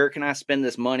where can I spend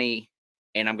this money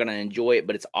and I'm going to enjoy it,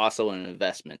 but it's also an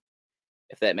investment,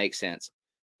 if that makes sense.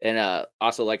 And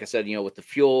also, like I said, with the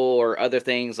fuel or other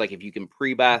things, like if you can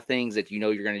pre-buy things that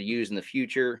you're going to use in the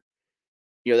future,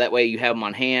 that way you have them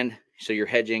on hand, so you're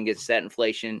hedging against that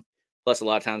inflation. Plus, a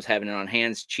lot of times having it on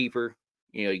hand is cheaper.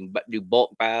 You can do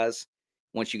bulk buys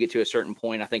once you get to a certain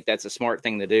point. I think that's a smart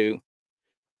thing to do.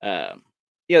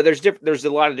 There's a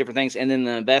lot of different things, and then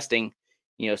the investing,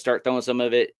 start throwing some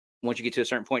of it. Once you get to a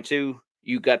certain point too,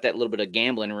 you got that little bit of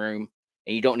gambling room,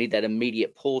 and you don't need that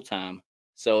immediate pull time.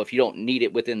 So if you don't need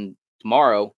it within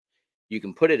tomorrow, you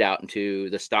can put it out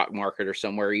into the stock market or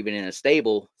somewhere, even in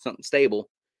something stable,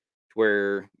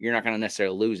 where you're not going to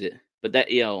necessarily lose it. But that,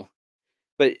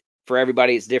 but for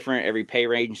everybody, it's different. Every pay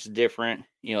range is different.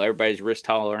 Everybody's risk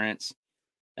tolerance,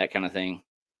 that kind of thing.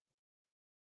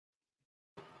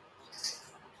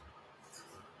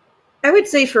 I would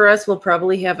say for us, we'll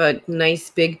probably have a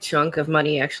nice big chunk of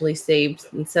money actually saved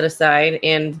and set aside,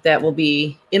 and that will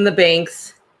be in the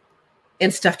banks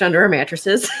and stuffed under our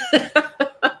mattresses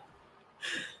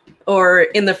or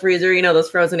in the freezer, those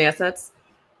frozen assets.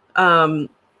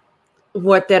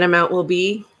 What that amount will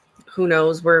be, who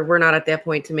knows? We're not at that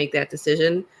point to make that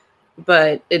decision.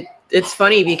 But it's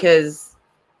funny because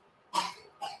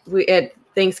at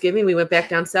Thanksgiving, we went back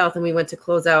down south and we went to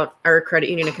close out our credit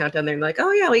union account down there, and like,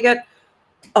 oh yeah, we got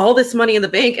all this money in the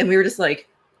bank. And we were just like,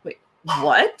 wait,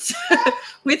 what?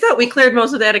 We thought we cleared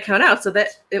most of that account out. So that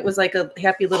it was like a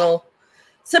happy little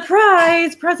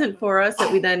surprise present for us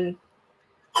that we then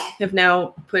have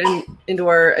now put into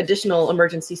our additional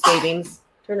emergency savings.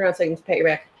 Turn around so I can pat your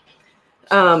back.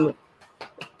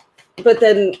 But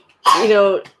then,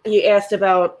 you asked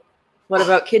about what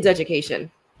about kids' education?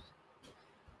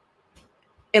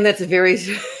 And that's a very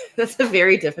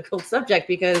difficult subject,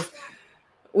 because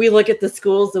we look at the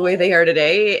schools the way they are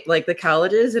today, like the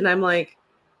colleges, and I'm like,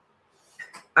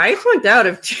 I flunked out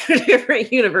of 2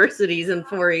 different universities in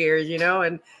 4 years,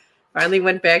 and finally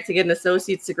went back to get an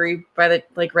associate's degree right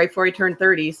before I turned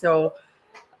 30. So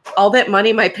all that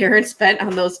money my parents spent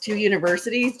on those 2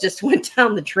 universities just went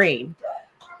down the drain.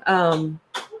 And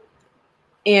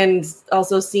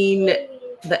also seeing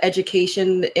the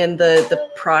education and the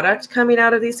product coming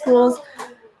out of these schools,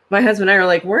 my husband and I are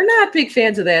like, we're not big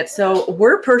fans of that. So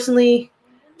we're personally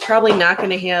probably not going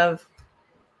to have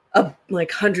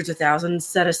hundreds of thousands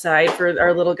set aside for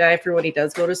our little guy for when he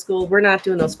does go to school. We're not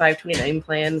doing those 529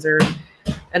 plans or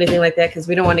anything like that, because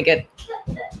we don't want to get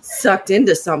sucked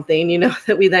into something,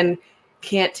 that we then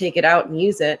can't take it out and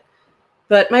use it.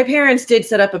 But my parents did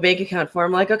set up a bank account for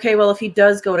him. Like, okay, well, if he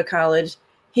does go to college,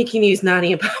 he can use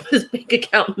Nani and Papa's bank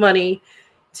account money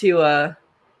to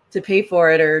pay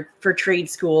for it, or for trade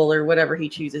school, or whatever he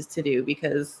chooses to do,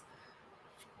 because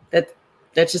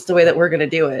that's just the way that we're going to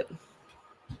do it.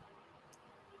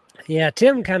 Yeah,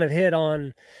 Tim kind of hit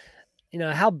on,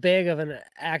 how big of an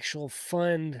actual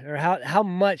fund, or how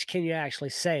much can you actually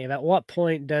save? At what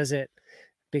point does it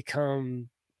become,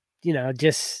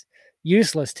 just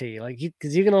useless to you?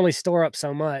 Because you can only store up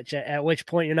so much, at which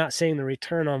point you're not seeing the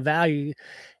return on value,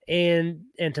 and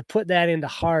to put that into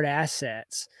hard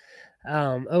assets.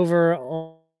 Over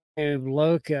on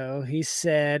Loco, he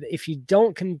said, if you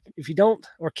don't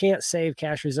or can't save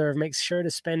cash reserve, make sure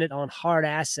to spend it on hard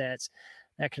assets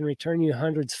that can return you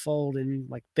hundreds fold in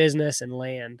business and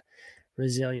land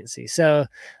resiliency. So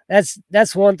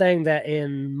that's one thing that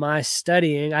in my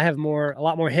studying, I have a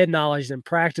lot more head knowledge than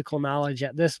practical knowledge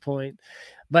at this point.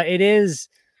 But it is,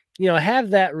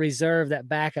 have that reserve, that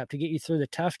backup to get you through the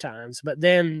tough times. But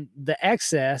then the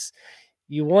excess,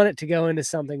 you want it to go into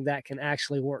something that can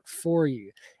actually work for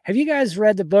you. Have you guys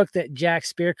read the book that Jack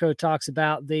Spirko talks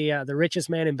about, the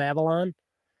Richest Man in Babylon?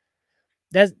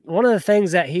 That's one of the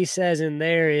things that he says in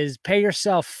there is pay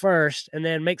yourself first and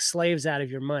then make slaves out of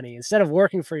your money. Instead of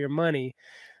working for your money,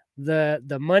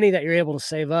 the money that you're able to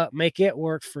save up, make it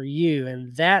work for you.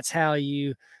 And that's how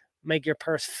you make your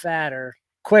purse fatter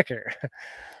quicker.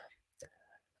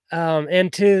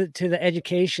 And to the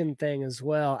education thing as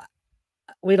well.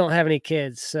 We don't have any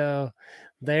kids, so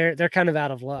they're kind of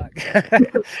out of luck.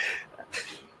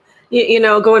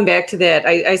 Going back to that,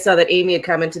 I saw that Amy had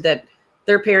commented that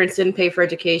their parents didn't pay for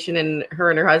education, and her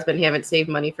and her husband haven't saved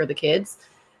money for the kids.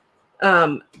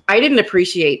 I didn't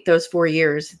appreciate those 4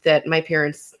 years that my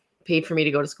parents paid for me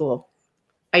to go to school.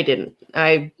 I didn't.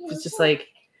 I was just like,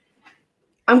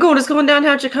 I'm going to school in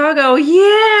downtown Chicago.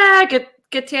 Yeah,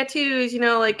 get tattoos,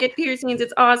 get piercings.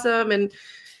 It's awesome. And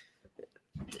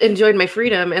enjoyed my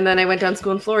freedom. And then I went down to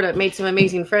school in Florida, made some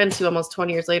amazing friends who almost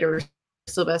 20 years later were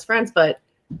still best friends. But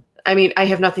I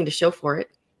have nothing to show for it.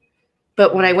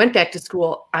 But when I went back to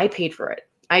school, I paid for it.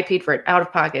 I paid for it out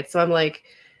of pocket. So I'm like,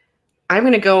 I'm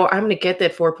going to get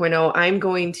that 4.0. I'm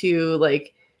going to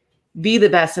like be the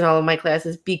best in all of my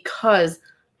classes because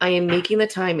I am making the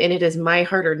time and it is my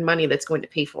hard-earned money that's going to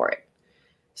pay for it.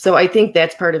 So I think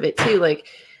that's part of it too. Like,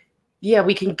 yeah,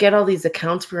 we can get all these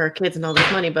accounts for our kids and all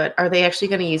this money, but are they actually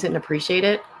going to use it and appreciate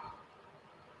it?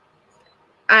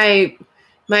 My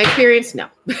experience, no.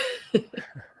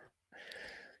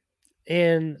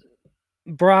 And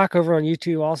Brock over on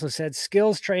YouTube also said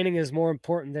skills training is more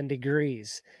important than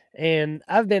degrees. And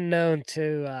I've been known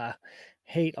to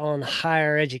hate on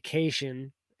higher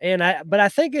education. But I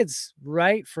think it's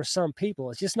right for some people.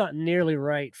 It's just not nearly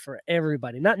right for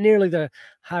everybody. Not nearly the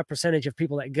high percentage of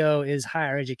people that go is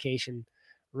higher education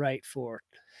right for.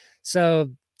 So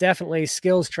definitely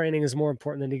skills training is more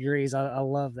important than degrees. I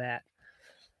love that.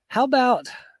 How about,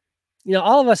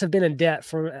 all of us have been in debt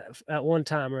at one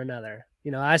time or another.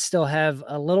 I still have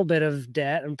a little bit of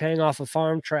debt. I'm paying off a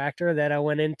farm tractor that I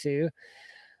went into,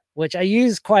 which I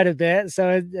use quite a bit.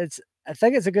 So I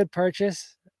think it's a good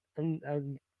purchase.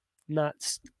 I'm not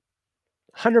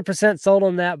 100% sold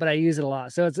on that, but I use it a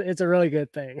lot. So it's a really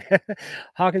good thing.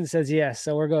 Hawkins says yes.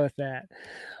 So we'll go with that.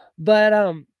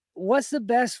 But what's the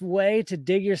best way to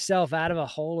dig yourself out of a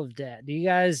hole of debt? Do you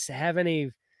guys have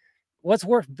what's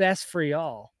worked best for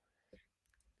y'all?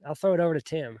 I'll throw it over to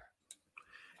Tim.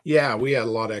 Yeah, we had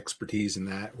a lot of expertise in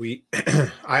that.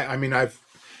 I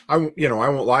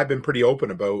won't lie. I've been pretty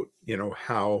open about,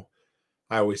 how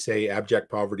I always say abject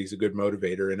poverty is a good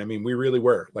motivator. And I mean, we really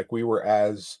were we were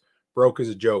as broke as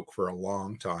a joke for a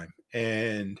long time.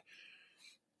 And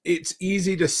it's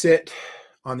easy to sit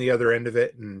on the other end of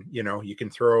it. And, you can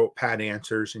throw pat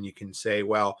answers and you can say,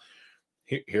 well,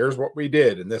 here's what we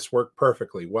did. And this worked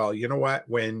perfectly. Well, you know what?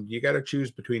 When you got to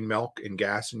choose between milk and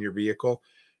gas in your vehicle,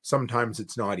 sometimes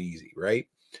it's not easy, right?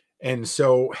 And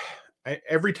so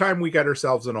every time we got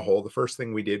ourselves in a hole, the first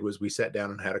thing we did was we sat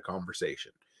down and had a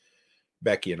conversation,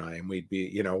 Becky and I, and we'd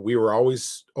be, we were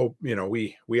always,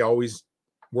 we always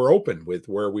were open with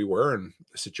where we were and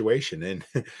the situation. And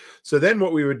so then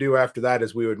what we would do after that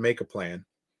is we would make a plan.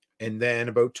 And then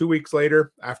about 2 weeks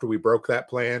later, after we broke that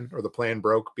plan, or the plan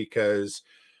broke because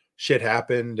shit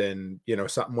happened and,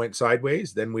 something went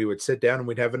sideways, then we would sit down and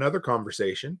we'd have another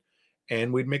conversation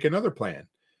and we'd make another plan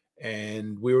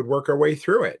and we would work our way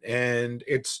through it. And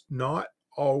it's not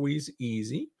always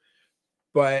easy,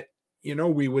 but,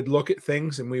 we would look at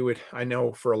things and I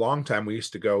know for a long time, we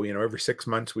used to go, every 6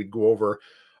 months, we'd go over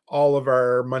all of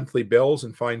our monthly bills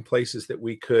and find places that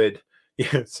we could.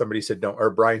 Yeah, somebody said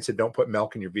Brian said, don't put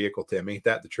milk in your vehicle, Tim. Ain't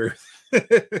that the truth?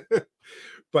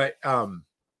 But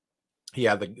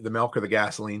yeah, the milk or the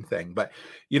gasoline thing. But,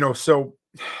 so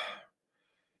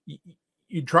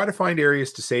you try to find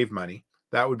areas to save money.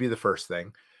 That would be the first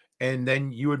thing. And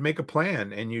then you would make a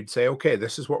plan and you'd say, okay,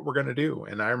 this is what we're going to do.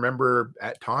 And I remember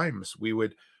at times we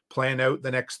would plan out the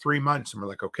next 3 months and we're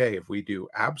like, okay, if we do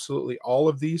absolutely all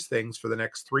of these things for the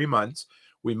next 3 months,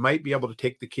 we might be able to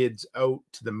take the kids out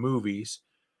to the movies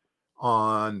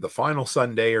on the final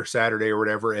Sunday or Saturday or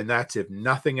whatever. And that's if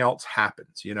nothing else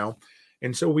happens,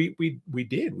 And so we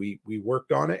did, we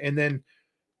worked on it. And then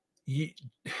you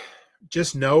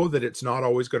just know that it's not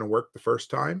always going to work the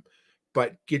first time,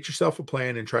 but get yourself a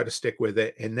plan and try to stick with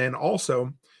it. And then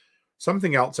also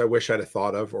something else I wish I'd have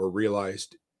thought of or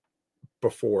realized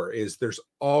before is there's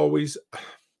always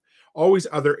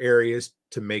other areas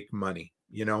to make money,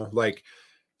 like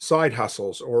side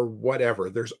hustles or whatever.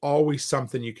 There's always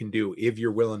something you can do if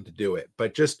you're willing to do it.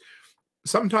 But just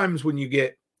sometimes when you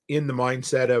get in the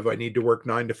mindset of I need to work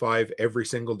 9 to 5 every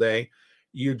single day,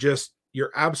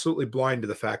 you're absolutely blind to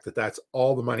the fact that that's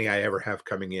all the money I ever have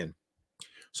coming in.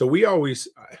 So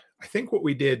I think what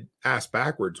we did ass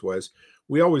backwards was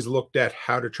we always looked at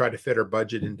how to try to fit our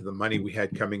budget into the money we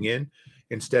had coming in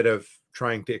instead of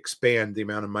trying to expand the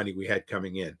amount of money we had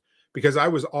coming in. Because I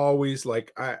was always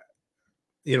like,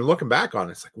 looking back on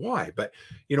it, it's like, why? But,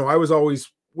 I was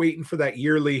always waiting for that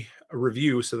yearly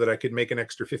review so that I could make an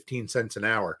extra 15 cents an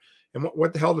hour. And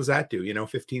what the hell does that do?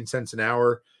 15 cents an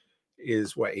hour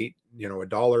is what,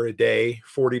 $1 a day,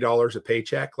 $40 a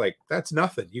paycheck. Like that's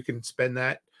nothing. You can spend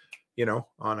that,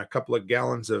 on a couple of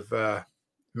gallons of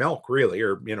milk really,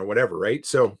 or, whatever. Right.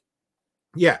 So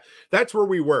yeah, that's where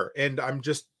we were. And I'm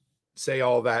just say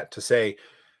all that to say,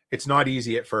 it's not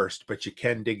easy at first, but you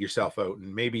can dig yourself out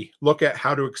and maybe look at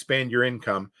how to expand your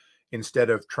income instead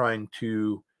of trying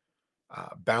to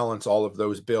balance all of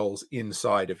those bills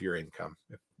inside of your income,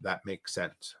 if that makes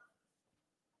sense.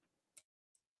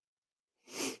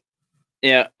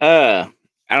 Yeah. I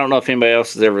don't know if anybody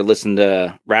else has ever listened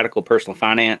to Radical Personal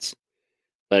Finance,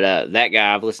 But that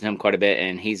guy, I've listened to him quite a bit,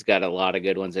 and he's got a lot of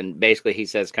good ones. And basically, he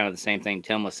says kind of the same thing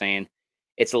Tim was saying.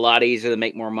 It's a lot easier to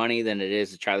make more money than it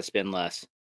is to try to spend less,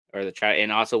 or to try. And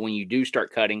also, when you do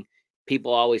start cutting,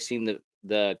 people always seem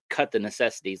to cut the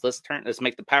necessities. Let's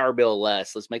make the power bill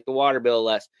less. Let's make the water bill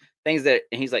less. Things that,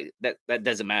 and he's like, that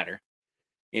doesn't matter.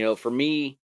 For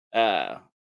me,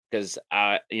 because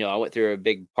I went through a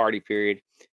big party period.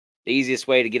 The easiest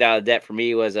way to get out of debt for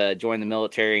me was join the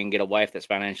military and get a wife that's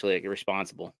financially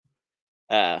responsible.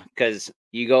 Because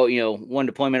you go, one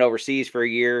deployment overseas for a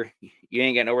year, you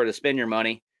ain't got nowhere to spend your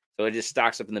money. So it just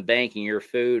stocks up in the bank, and your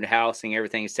food, housing,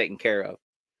 everything is taken care of.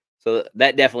 So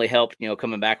that definitely helped,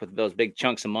 coming back with those big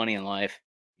chunks of money in life,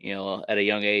 at a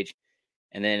young age.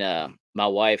 And then my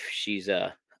wife, she's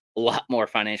a lot more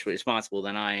financially responsible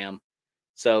than I am.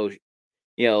 So,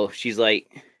 she's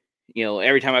like,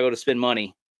 every time I go to spend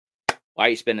money, why are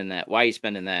you spending that? Why are you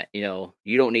spending that? You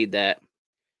don't need that.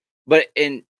 But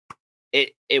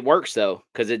it works though,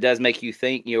 because it does make you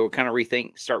think, kind of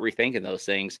start rethinking those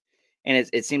things. And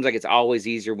it seems like it's always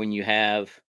easier when you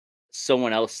have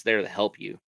someone else there to help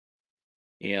you.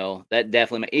 That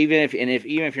definitely, even if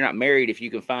you're not married, if you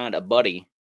can find a buddy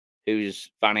who's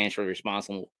financially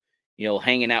responsible,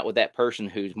 hanging out with that person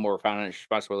who's more financially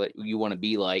responsible that you want to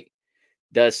be like,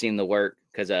 does seem to work.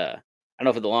 Because I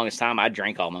know for the longest time I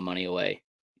drank all my money away.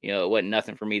 It wasn't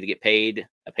nothing for me to get paid.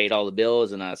 I paid all the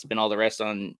bills, and I spent all the rest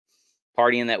on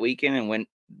partying that weekend, and went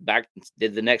back and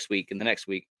did the next week and the next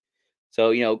week.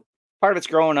 So, part of it's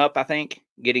growing up, I think,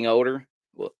 getting older.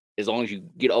 Well, as long as you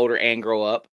get older and grow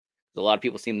up. A lot of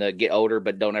people seem to get older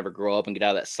but don't ever grow up and get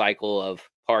out of that cycle of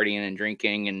partying and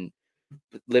drinking and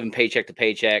living paycheck to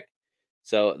paycheck.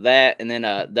 So that, and then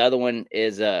the other one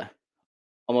is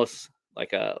almost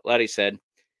like Lettie said,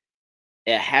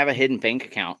 have a hidden bank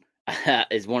account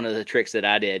is one of the tricks that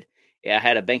I did. I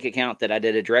had a bank account that I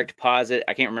did a direct deposit.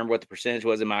 I can't remember what the percentage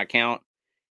was in my account,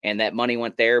 and that money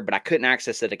went there, but I couldn't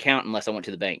access that account unless I went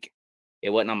to the bank. It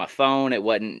wasn't on my phone. It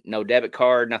wasn't no debit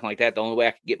card, nothing like that. The only way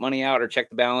I could get money out or check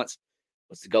the balance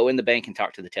was to go in the bank and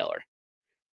talk to the teller.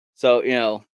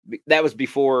 So, that was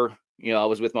before, I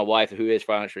was with my wife, who is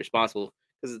financially responsible,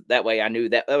 because that way I knew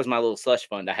that was my little slush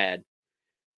fund I had.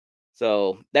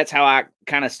 So that's how I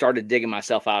kind of started digging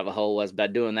myself out of a hole, was by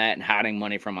doing that and hiding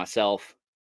money from myself,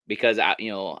 because I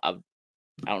don't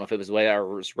know if it was the way I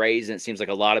was raised, and it seems like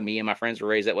a lot of me and my friends were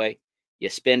raised that way. You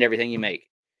spend everything you make.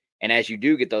 And as you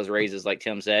do get those raises, like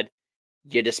Tim said,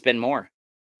 you just spend more.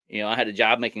 I had a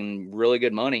job making really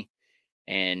good money,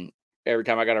 and every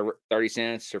time I got a 30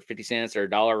 cents or 50 cents or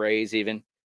 $1 raise, even,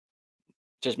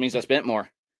 just means I spent more.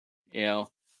 And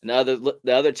the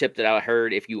other tip that I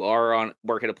heard, if you are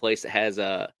work at a place that has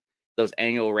those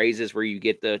annual raises where you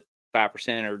get the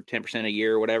 5% or 10% a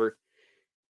year or whatever,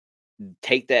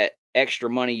 take that extra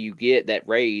money you get, that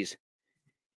raise,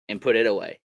 and put it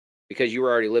away, because you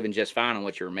were already living just fine on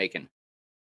what you were making.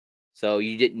 So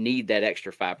you didn't need that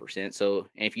extra 5%. So,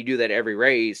 and if you do that every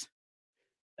raise,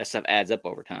 that stuff adds up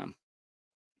over time.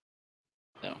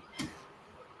 So,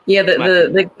 yeah,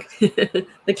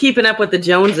 the keeping up with the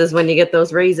Joneses when you get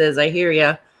those raises. I hear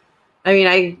you. I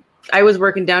mean, I was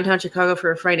working downtown Chicago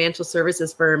for a financial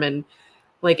services firm, and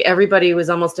like everybody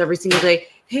was almost every single day,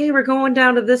 hey, we're going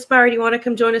down to this bar. Do you want to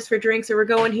come join us for drinks? Or we're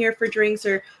going here for drinks,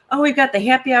 or, oh, we've got the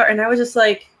happy hour. And I was just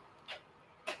like,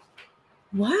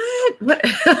 what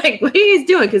like, what are you guys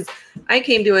doing? Because I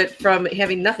came to it from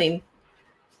having nothing,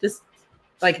 just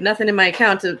like nothing in my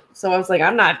account. So I was like,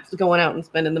 I'm not going out and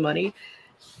spending the money.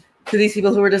 To these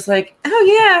people who were just like,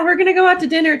 oh yeah, we're gonna go out to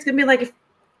dinner. It's gonna be like,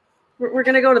 we're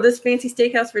gonna go to this fancy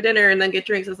steakhouse for dinner and then get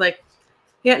drinks. I was like,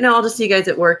 yeah, no, I'll just see you guys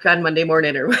at work on Monday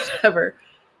morning or whatever.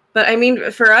 But I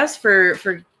mean, for us,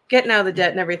 for getting out of the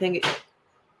debt and everything,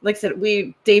 like I said,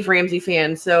 Dave Ramsey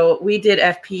fans, so we did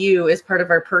FPU as part of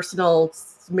our personal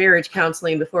marriage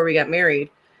counseling before we got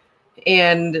married.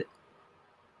 And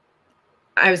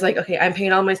I was like, okay, I'm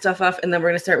paying all my stuff off, and then we're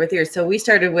going to start with yours. So we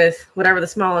started with whatever the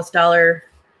smallest dollar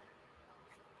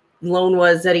loan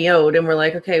was that he owed, and we're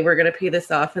like, okay, we're going to pay this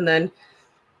off. And then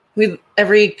we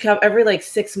every like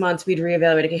 6 months we'd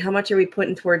reevaluate, okay, how much are we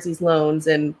putting towards these loans,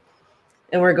 and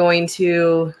we're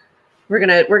gonna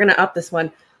up this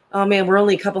one. Oh man, we're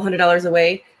only a couple $100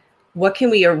 away. What can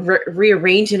we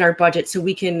rearrange in our budget so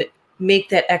we can make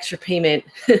that extra payment?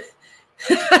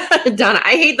 Donna,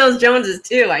 I hate those Joneses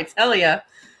too, I tell you.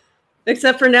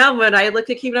 Except for now, when I look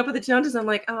at keeping up with the Joneses, I'm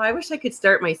like, oh, I wish I could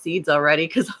start my seeds already,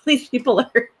 because all these people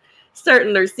are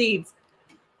starting their seeds.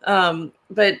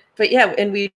 But yeah,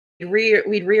 and we'd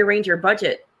rearrange our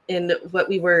budget in what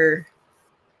we were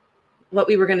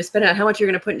going to spend on, how much you're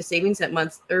going to put into savings that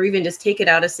month, or even just take it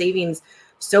out of savings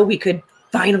so we could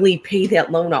finally pay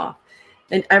that loan off.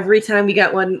 And every time we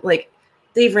got one, like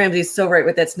Dave Ramsey's so right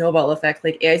with that snowball effect.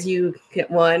 Like as you get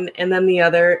one and then the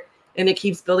other, and it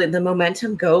keeps building, the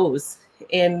momentum goes.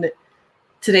 And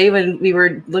today when we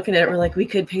were looking at it, we're like, we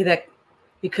could pay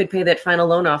that final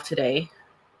loan off today.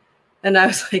 And I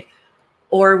was like,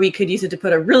 or we could use it to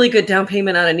put a really good down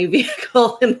payment on a new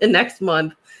vehicle in the next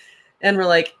month. And we're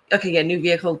like, okay, yeah, new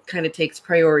vehicle kind of takes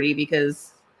priority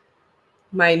because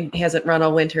mine hasn't run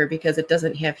all winter because it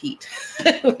doesn't have heat,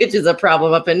 which is a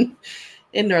problem up in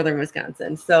northern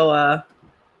Wisconsin. So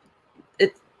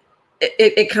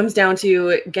it comes down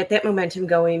to get that momentum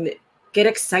going, get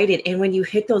excited. And when you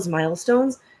hit those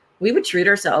milestones, we would treat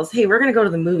ourselves. Hey, we're going to go to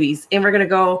the movies and we're going to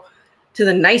go to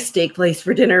the nice steak place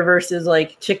for dinner versus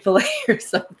like Chick-fil-A or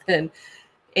something.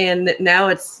 And now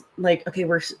it's like, okay,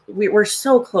 we're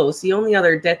so close. The only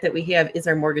other debt that we have is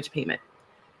our mortgage payment,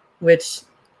 which,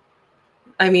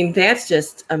 I mean, that's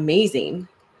just amazing.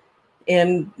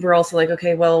 And we're also like,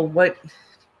 okay, well, what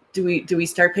do we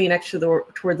start paying extra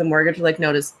toward the mortgage? Like,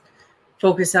 no, just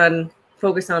focus on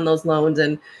those loans,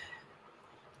 and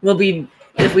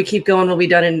if we keep going, we'll be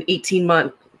done in 18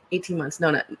 months. 18 months.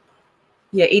 No, not.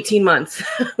 Yeah, 18 months.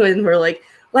 And we're like,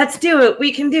 let's do it.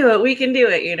 We can do it. We can do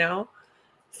it, you know?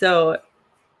 So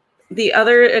the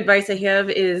other advice I have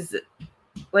is,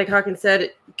 like Hawkins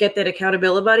said, get that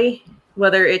accountability buddy,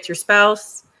 whether it's your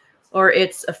spouse or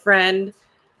it's a friend.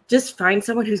 Just find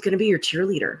someone who's going to be your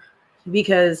cheerleader,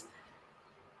 because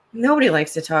nobody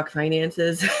likes to talk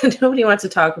finances. Nobody wants to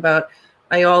talk about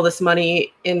all this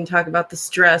money and talk about the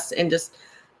stress and just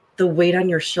the weight on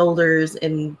your shoulders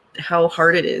and how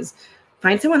hard it is.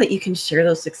 Find someone that you can share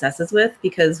those successes with,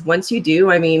 because once you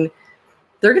do, I mean,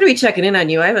 they're going to be checking in on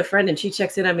you. I have a friend and she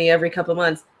checks in on me every couple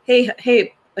months.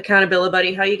 Hey, accountability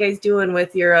buddy, how you guys doing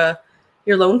with your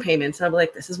loan payments? And I'm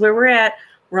like, this is where we're at.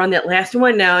 We're on that last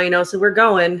one now, you know, so we're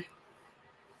going.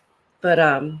 But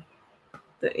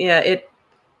yeah,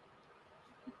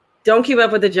 don't keep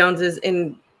up with the Joneses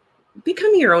and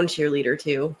become your own cheerleader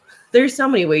too. There's so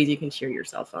many ways you can cheer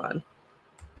yourself on.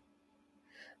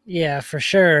 Yeah, for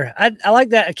sure. I like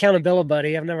that accountability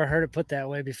buddy. I've never heard it put that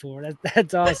way before.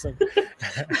 That's awesome.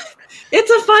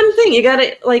 It's a fun thing. You got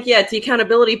to, like, yeah, it's the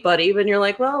accountability buddy. When you're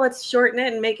like, well, let's shorten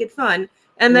it and make it fun.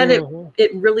 And then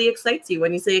it really excites you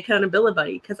when you say accountability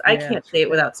buddy, because I can't say it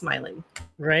without smiling.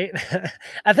 Right.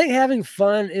 I think having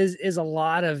fun is a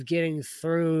lot of getting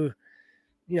through,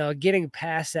 getting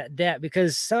past that debt,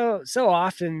 because so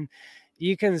often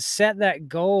you can set that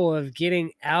goal of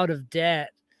getting out of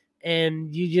debt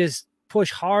and you just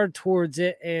push hard towards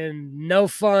it, and no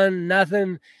fun,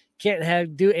 nothing,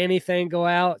 can't do anything, go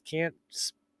out, can't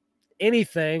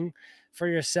anything for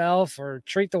yourself or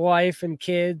treat the wife and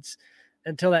kids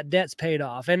until that debt's paid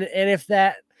off. And if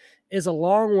that is a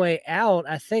long way out,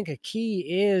 I think a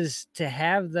key is to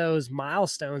have those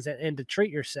milestones and to treat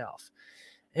yourself.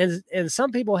 And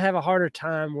some people have a harder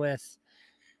time with,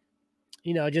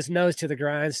 just nose to the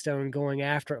grindstone going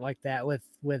after it like that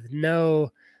with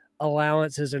no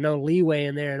allowances or no leeway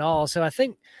in there at all. So I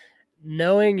think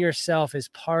knowing yourself is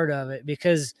part of it,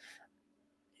 because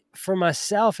for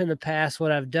myself in the past,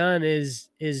 what I've done is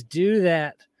do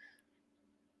that,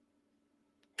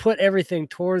 put everything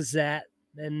towards that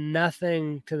and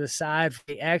nothing to the side for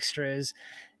the extras.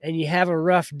 And you have a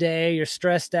rough day, you're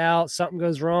stressed out, something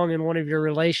goes wrong in one of your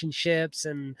relationships,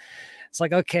 and it's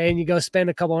like, okay, and you go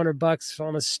spend a couple $100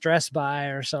 on a stress buy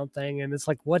or something, and it's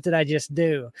like, what did I just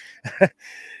do?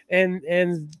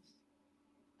 and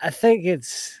I think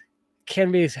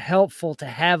can be helpful to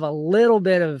have a little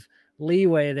bit of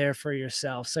leeway there for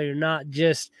yourself, so you're not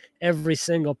just every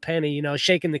single penny,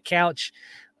 shaking the couch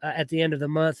at the end of the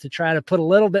month to try to put a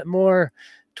little bit more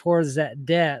towards that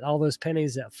debt, all those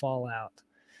pennies that fall out.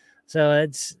 So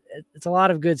it's a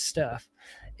lot of good stuff.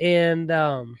 And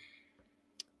I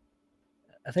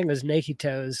think it was Naked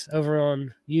Toes over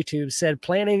on YouTube said,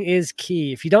 planning is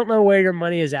key. If you don't know where your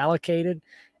money is allocated,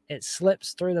 it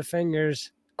slips through the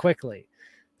fingers quickly.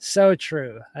 So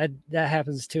true. That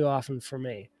happens too often for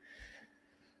me.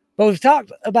 But we've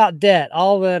talked about debt,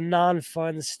 all the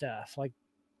non-fun stuff, like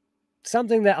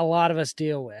something that a lot of us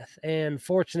deal with, and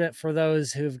fortunate for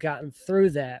those who've gotten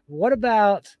through that. What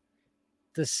about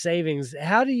the savings?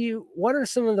 What are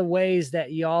some of the ways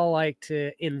that y'all like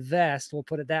to invest? We'll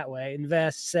put it that way.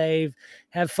 Invest, save,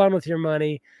 have fun with your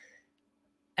money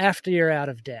after you're out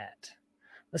of debt.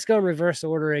 Let's go in reverse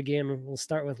order again. We'll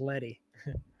start with Lettie.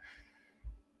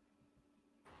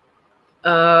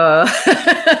 Well,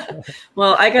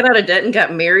 I got out of debt and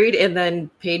got married and then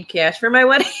paid cash for my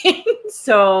wedding.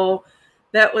 So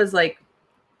that was like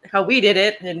how we did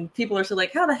it. And people are still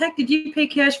like, how the heck did you pay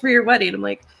cash for your wedding? I'm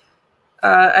like,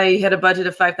 I had a budget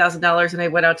of $5,000 and I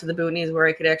went out to the boonies where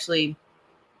I could actually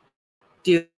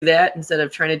do that instead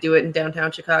of trying to do it in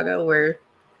downtown Chicago where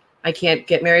I can't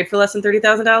get married for less than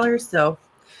 $30,000. So,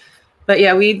 but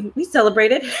yeah, we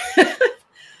celebrated.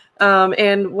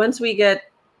 And once we get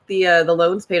the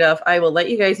loans paid off, I will let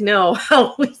you guys know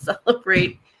how we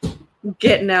celebrate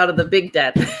getting out of the big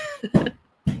debt.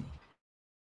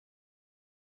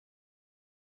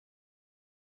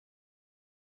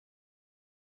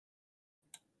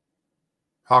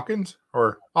 Hawkins,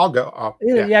 or I'll go.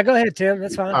 Yeah, go ahead, Tim.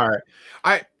 That's fine. All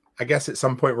right. I guess at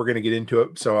some point we're going to get into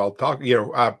it. So I'll talk,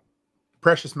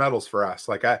 precious metals for us.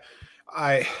 Like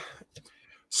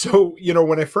so,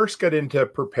 when I first got into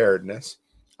preparedness,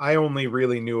 I only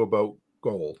really knew about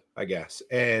gold, I guess.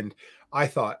 And I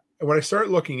thought when I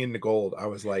started looking into gold, I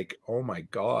was like, oh my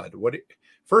God,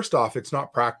 first off, it's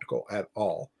not practical at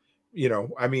all.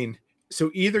 So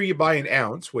either you buy an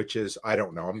ounce, which is, I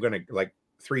don't know, I'm going to like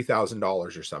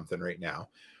 $3,000 or something right now,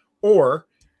 or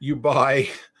you buy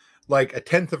like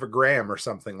 1/10 of a gram or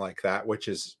something like that, which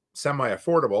is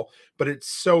semi-affordable, but it's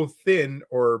so thin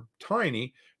or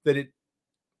tiny that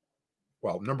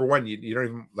number one, you don't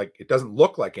even like, it doesn't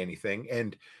look like anything.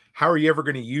 And how are you ever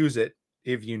going to use it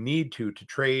if you need to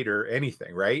trade or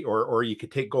anything, right? Or you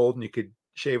could take gold and you could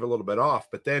shave a little bit off.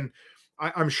 But then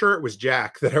I'm sure it was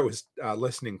Jack that I was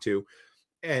listening to,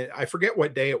 and I forget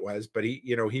what day it was, but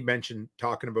he mentioned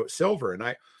talking about silver. And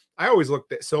I always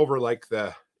looked at silver like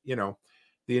the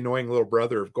annoying little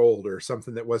brother of gold or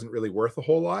something that wasn't really worth a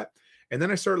whole lot. And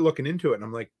then I started looking into it and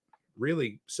I'm like,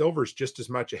 really, silver's just as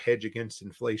much a hedge against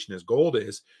inflation as gold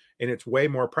is, and it's way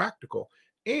more practical.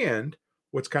 And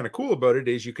what's kind of cool about it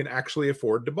is you can actually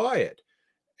afford to buy it.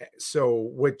 So,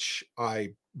 which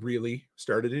I really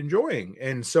started enjoying.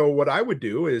 And so what I would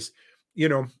do is,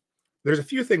 there's a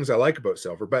few things I like about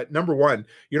silver, but number one,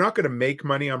 you're not going to make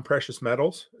money on precious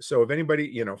metals. So if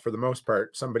anybody, for the most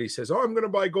part, somebody says, oh, I'm going to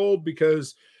buy gold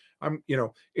because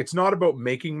it's not about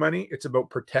making money. It's about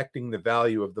protecting the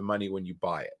value of the money when you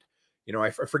buy it. I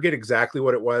forget exactly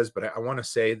what it was, but I want to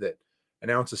say that an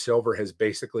ounce of silver has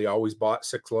basically always bought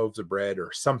 6 loaves of bread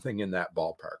or something in that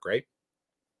ballpark, right?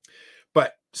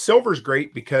 But silver's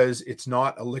great because it's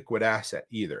not a liquid asset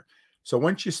either. So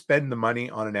once you spend the money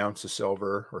on an ounce of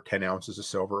silver or 10 ounces of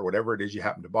silver or whatever it is you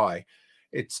happen to buy,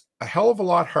 it's a hell of a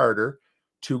lot harder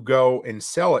to go and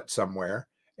sell it somewhere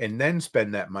and then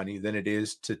spend that money than it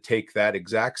is to take that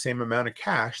exact same amount of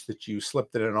cash that you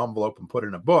slipped in an envelope and put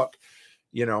in a book.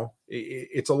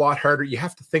 It's a lot harder. You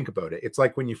have to think about it. It's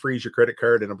like when you freeze your credit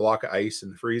card in a block of ice in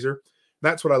the freezer.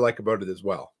 That's what I like about it as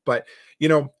well. But,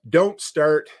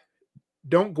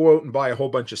 don't go out and buy a whole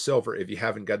bunch of silver if you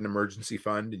haven't got an emergency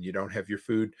fund and you don't have your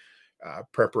food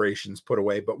preparations put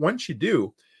away. But once you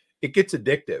do, it gets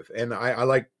addictive. And I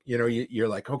like, you're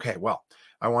like, okay, well,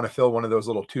 I want to fill one of those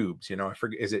little tubes. I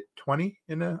forget, is it 20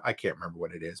 I can't remember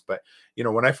what it is. But,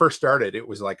 when I first started, it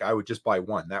was like I would just buy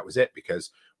one. That was it,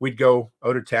 because we'd go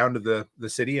out of town to the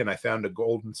city and I found a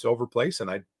gold and silver place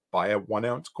and I'd buy a 1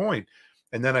 ounce coin.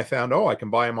 And then I found, I can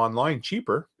buy them online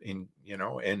cheaper. And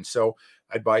so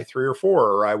I'd buy 3 or 4,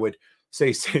 or I would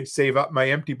save up my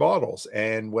empty bottles,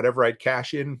 and whatever I'd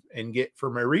cash in and get for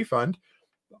my refund,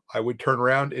 I would turn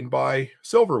around and buy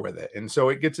silver with it. And so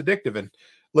it gets addictive. And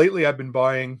lately I've been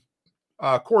buying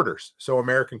quarters. So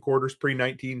American quarters,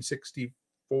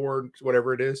 pre-1964,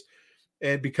 whatever it is.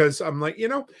 And because I'm like,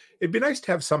 it'd be nice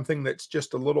to have something that's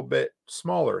just a little bit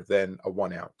smaller than a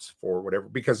 1 ounce for whatever,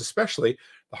 because especially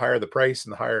the higher the price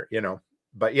and the higher,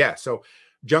 but yeah, so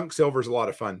junk silver is a lot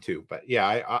of fun too. But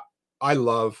yeah, I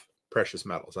love precious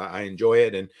metals. I enjoy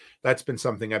it. And that's been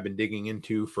something I've been digging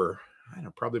into for, I don't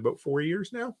know, probably about 4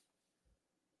 years now.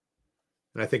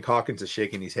 And I think Hawkins is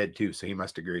shaking his head too, so he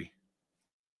must agree.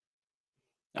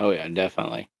 Oh yeah,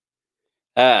 definitely.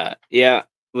 Yeah.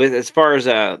 With as far as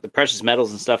the precious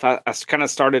metals and stuff, I kind of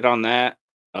started on that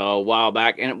a while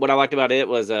back, and what I liked about it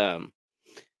was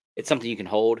it's something you can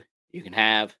hold, you can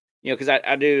have, because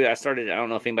I started. I don't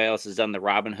know if anybody else has done the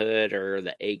Robinhood or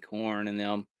the Acorn and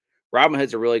them.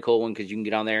 Robinhood's a really cool one because you can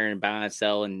get on there and buy and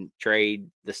sell and trade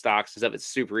the stocks and stuff. It's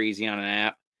super easy on an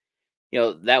app.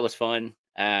 That was fun.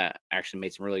 Actually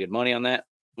made some really good money on that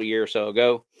a year or so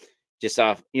ago, just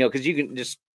off, because you can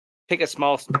just pick a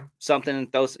small something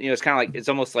and throw, it's kind of like, it's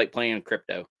almost like playing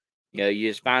crypto. You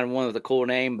just find one with a cool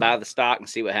name, buy the stock and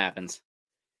see what happens.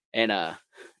 And,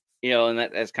 and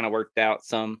that's kind of worked out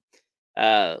some.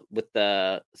 With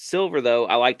the silver though,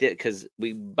 I liked it because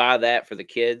we buy that for the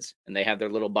kids and they have their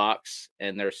little box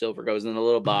and their silver goes in the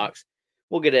little box.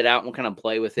 We'll get it out and we'll kind of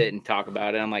play with it and talk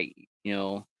about it. I'm like, you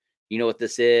know what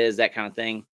this is, that kind of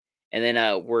thing. And then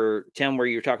where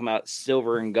you're talking about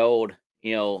silver and gold,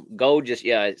 gold just,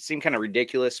 it seemed kind of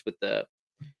ridiculous with the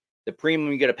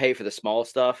premium you got to pay for the small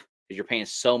stuff because you're paying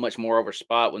so much more over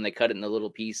spot when they cut it into little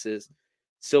pieces.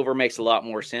 Silver makes a lot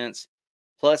more sense.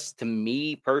 Plus, to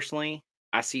me personally,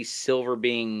 I see silver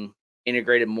being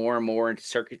integrated more and more into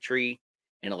circuitry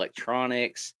and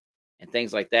electronics and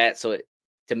things like that. So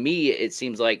to me, it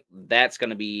seems like that's going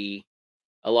to be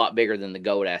a lot bigger than the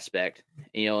gold aspect,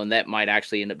 and that might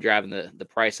actually end up driving the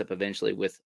price up eventually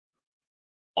with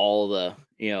all the,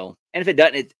 and if it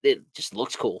doesn't, it just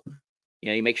looks cool.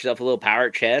 You make yourself a little power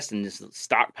chest and just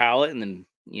stockpile it and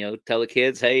then, tell the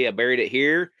kids, hey, I buried it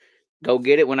here. Go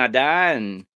get it when I die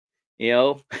and,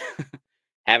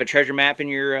 have a treasure map in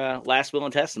your last will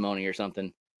and testimony or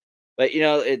something. But,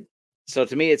 so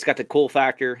to me, it's got the cool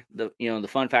factor, the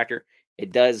fun factor.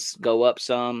 It does go up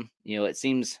some. It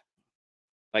seems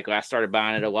like when I started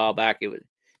buying it a while back,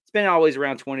 it's been always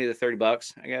around 20 to 30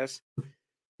 bucks, I guess.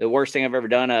 The worst thing I've ever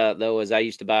done, though, is I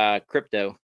used to buy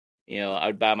crypto. I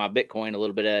would buy my Bitcoin a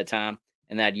little bit at a time,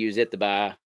 and then I'd use it to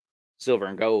buy silver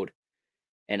and gold.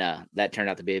 And that turned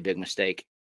out to be a big mistake.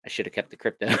 I should have kept the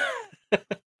crypto.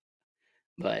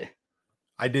 But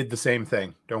I did the same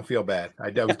thing. Don't feel bad. I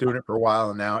was doing it for a while,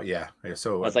 and now,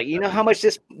 So I was like, how much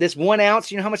this 1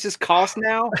 ounce? How much this costs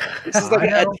now? This is like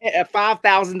a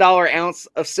 $5,000 ounce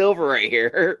of silver right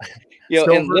here.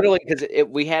 And literally because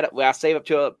I saved up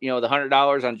to the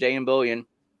 $100 on J and Bullion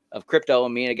of crypto,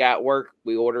 and me and a guy at work,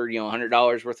 we ordered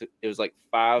 $100 worth. It was like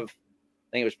I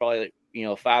think it was probably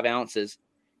 5 ounces,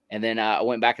 and then I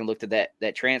went back and looked at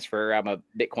that transfer out of my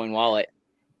Bitcoin wallet,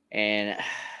 and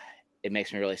it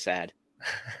makes me really sad.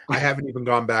 I haven't even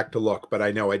gone back to look, but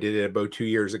I know I did it about 2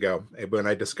 years ago when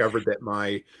I discovered that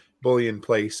my bullion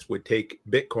place would take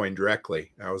Bitcoin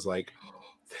directly. I was like,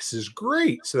 this is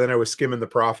great. So then I was skimming the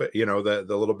profit, the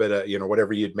little bit of,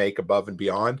 whatever you'd make above and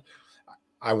beyond.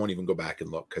 I won't even go back and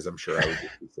look because I'm sure I would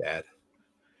just be sad.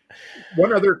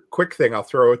 One other quick thing I'll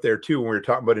throw out there too, when we were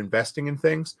talking about investing in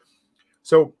things.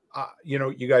 So,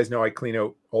 you guys know I clean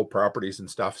out old properties and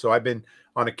stuff. So I've been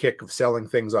on a kick of selling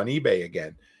things on eBay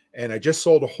again. And I just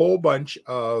sold a whole bunch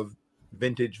of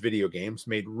vintage video games,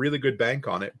 made really good bank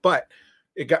on it, but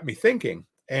it got me thinking.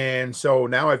 And so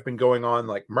now I've been going on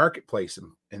like Marketplace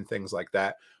and things like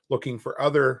that, looking for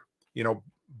other,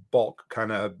 bulk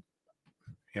kind of,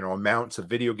 amounts of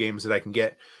video games that I can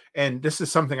get. And this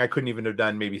is something I couldn't even have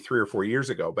done maybe 3 or 4 years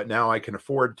ago, but now I can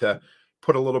afford to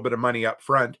put a little bit of money up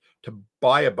front to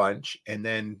buy a bunch and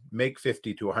then make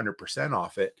 50 to 100%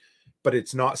 off it. But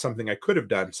it's not something I could have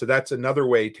done. So that's another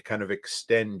way to kind of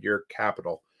extend your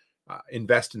capital,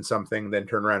 invest in something, then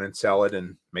turn around and sell it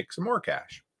and make some more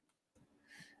cash.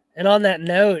 And on that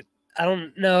note, I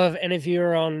don't know if any of you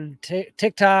are on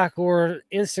TikTok or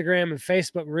Instagram and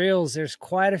Facebook Reels. There's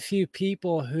quite a few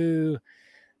people who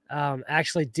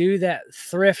actually do that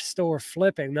thrift store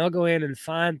flipping. They'll go in and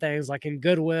find things like in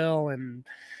Goodwill and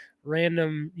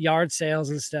random yard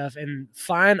sales and stuff and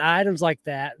find items like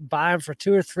that, buy them for $2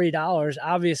 or $3.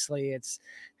 Obviously, it's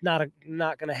not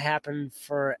going to happen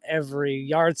for every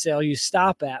yard sale you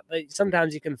stop at, but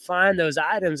sometimes you can find those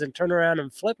items and turn around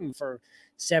and flip them for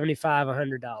 $75,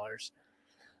 $100.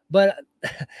 But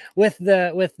with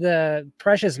the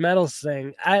precious metals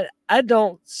thing, I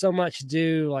don't so much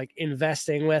do like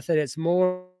investing with it. It's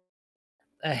more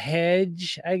a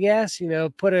hedge, I guess. I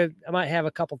might have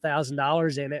a couple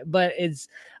 $1,000s in it, but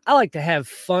I like to have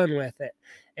fun with it.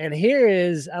 And here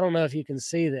is, I don't know if you can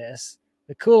see this,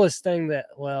 the coolest thing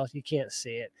you can't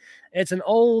see it. It's an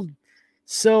old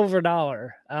silver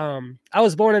dollar. I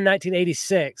was born in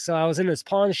 1986, so I was in this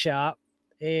pawn shop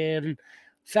and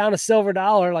found a silver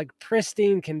dollar, like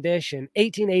pristine condition,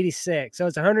 1886. So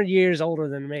it's 100 years older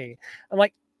than me. I'm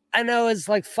like, I know it's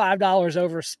like $5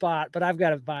 over spot, but I've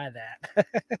got to buy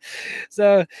that.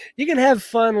 So you can have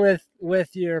fun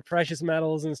with your precious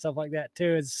metals and stuff like that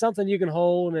too. It's something you can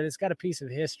hold, and it's got a piece of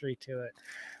history to it.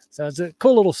 So it's a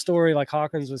cool little story, like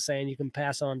Hawkins was saying, you can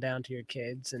pass on down to your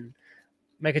kids and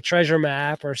make a treasure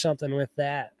map or something with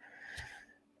that.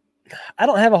 I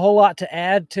don't have a whole lot to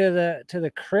add to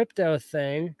the crypto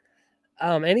thing.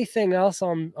 Anything else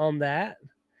on that?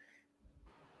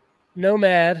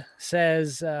 Nomad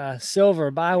says,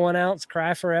 silver, buy 1 ounce,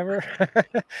 cry forever.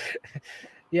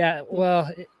 Yeah,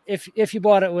 well, if you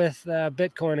bought it with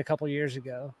Bitcoin a couple years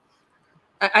ago.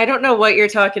 I don't know what you're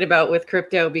talking about with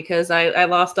crypto because I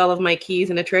lost all of my keys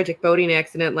in a tragic boating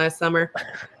accident last summer.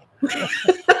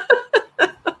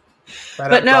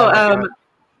 But no,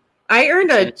 I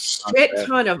earned a shit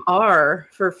ton of R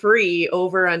for free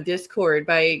over on Discord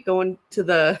by going to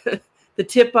the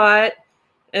Tipbot.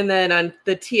 And then on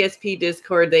the TSP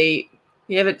Discord, they,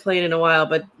 You haven't played in a while,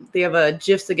 but they have a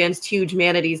GIFs Against Huge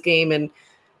Manatees game, and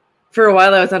for a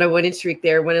while I was on a winning streak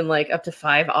there, winning like up to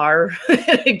 5R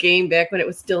at a game back when it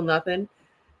was still nothing.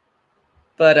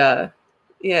 But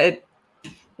yeah,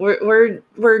 we're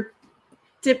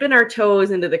dipping our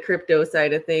toes into the crypto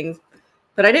side of things.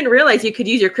 But I didn't realize you could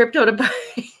use your crypto to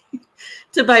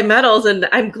buy metals, and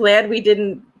I'm glad we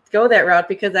didn't go that route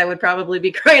because I would probably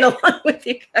be crying along with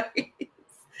you guys.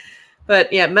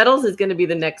 But yeah, metals is going to be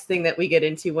the next thing that we get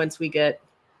into once we get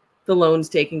the loans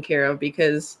taken care of,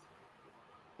 because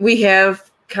we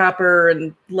have copper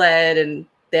and lead and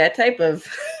that type of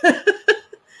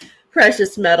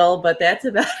precious metal, but that's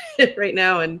about it right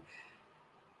now. And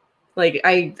like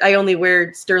I only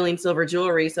wear sterling silver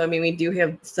jewelry, so I mean we do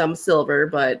have some silver,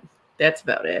 but that's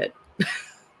about it.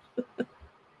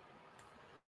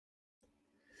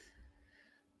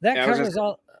 That covers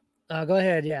all. Go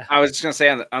ahead. Yeah. I was just gonna say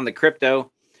on the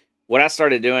crypto, what I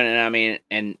started doing, and I mean,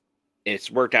 and it's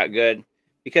worked out good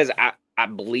because I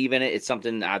believe in it. It's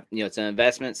something it's an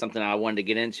investment, something I wanted to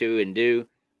get into and do,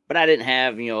 but I didn't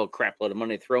have a crap load of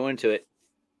money to throw into it.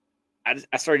 I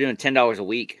started doing $10 a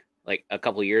week like a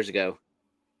couple of years ago,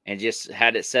 and just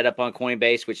had it set up on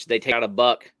Coinbase, which they take out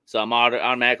 $1, so I'm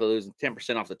automatically losing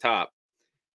 10% off the top.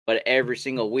 But every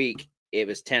single week it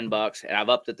was $10, and I've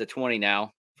upped it to 20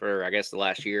 now for I guess the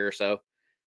last year or so.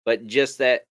 But just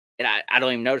that, and I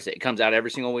don't even notice it. It comes out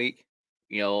every single week.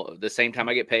 The same time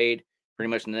I get paid, pretty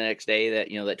much the next day that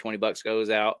that $20 goes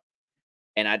out,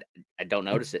 and I don't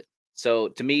notice it. So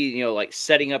to me, like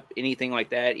setting up anything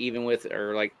like that, even with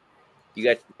or like you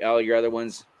got all your other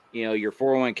ones, your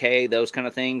 401k, those kind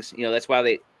of things. That's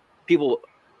why people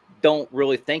don't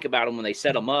really think about them when they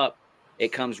set them up.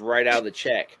 It comes right out of the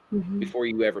check before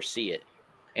you ever see it,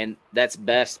 and that's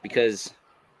best because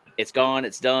it's gone,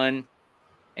 it's done,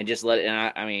 and just let it.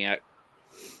 And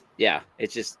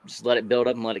it's just let it build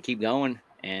up and let it keep going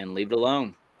and leave it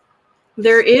alone.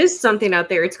 There is something out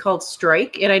there. It's called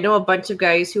Strike, and I know a bunch of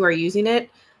guys who are using it.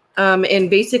 And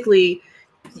basically,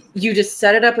 you just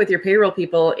set it up with your payroll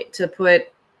people to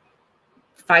put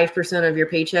 5% of your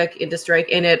paycheck into Strike,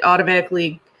 and it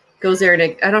automatically goes there. And I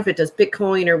don't know if it does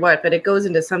Bitcoin or what, but it goes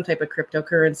into some type of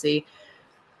cryptocurrency.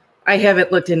 I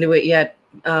haven't looked into it yet,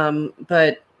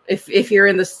 but if you're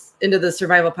into the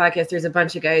survival podcast, there's a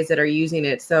bunch of guys that are using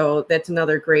it. So that's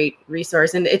another great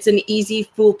resource. And it's an easy,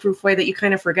 foolproof way that you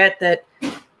kind of forget that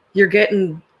you're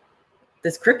getting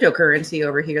this cryptocurrency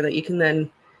over here that you can then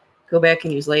go back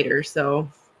and use later. So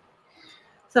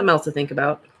something else to think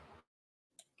about.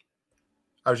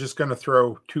 I was just going to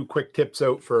throw 2 quick tips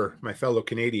out for my fellow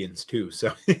Canadians too.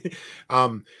 So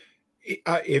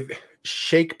if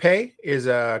Shake Pay is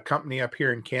a company up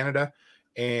here in Canada,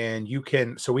 and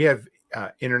so we have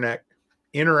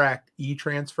Interact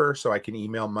e-transfer, so I can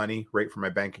email money right from my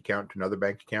bank account to another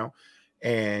bank account,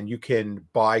 and you can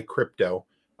buy crypto,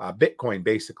 Bitcoin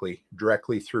basically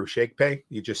directly through Shake Pay.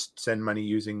 You just send money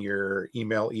using your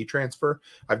email e-transfer.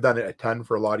 I've done it a ton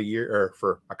for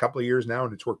for a couple of years now,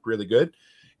 and it's worked really good.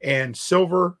 And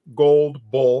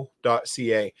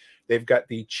silvergoldbull.ca, they've got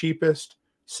the cheapest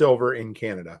silver in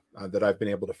Canada that I've been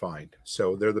able to find.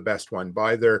 So they're the best one.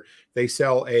 They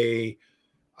sell they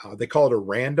call it a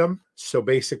random. So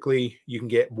basically you can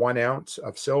get 1 ounce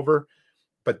of silver,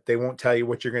 but they won't tell you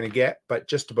what you're going to get. But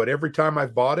just about every time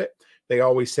I've bought it, they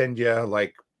always send you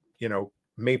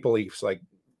maple leafs. Like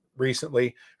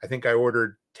recently, I think I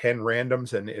ordered 10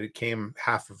 randoms, and it came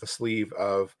half of a sleeve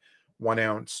of 1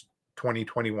 ounce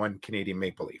 2021 Canadian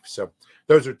maple leaf. So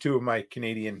those are 2 of my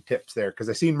Canadian tips there, because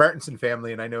I seen Martinson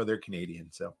family and I know they're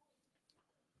Canadian. So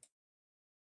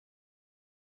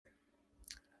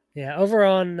yeah, over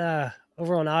on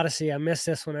Odyssey, I missed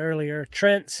this one earlier.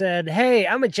 Trent said, "Hey,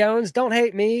 I'm a Jones. Don't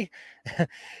hate me."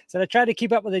 Said I tried to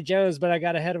keep up with the Jones, but I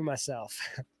got ahead of myself.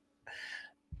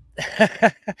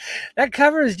 That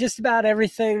covers just about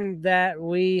everything that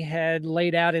we had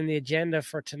laid out in the agenda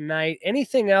for tonight.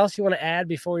 Anything else you want to add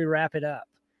before we wrap it up?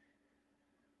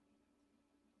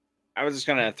 I was just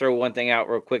going to throw one thing out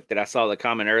real quick that I saw the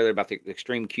comment earlier about the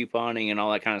extreme couponing and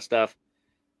all that kind of stuff.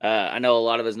 I know a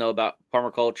lot of us know about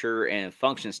permaculture and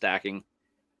function stacking.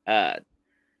 To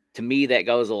me, that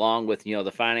goes along with,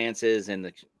 the finances and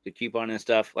the couponing and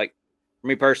stuff. Like for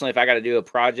me personally, if I got to do a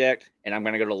project and I'm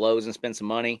going to go to Lowe's and spend some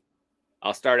money,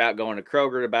 I'll start out going to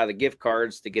Kroger to buy the gift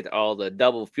cards to get all the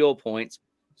double fuel points.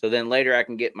 So then later I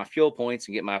can get my fuel points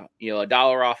and get my,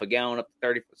 $1 off a gallon up to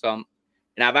 30 some.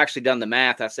 And I've actually done the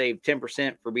math. I saved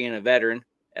 10% for being a veteran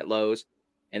at Lowe's.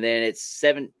 And then it's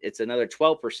another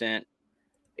 12%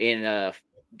 in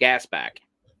gas back,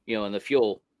 in the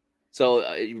fuel. So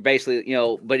basically,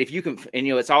 but if you can, and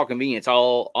it's all convenient. It's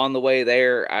all on the way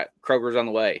there. Kroger's on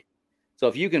the way. So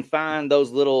if you can find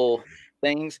those little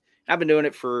things, I've been doing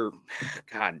it for,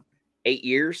 God, 8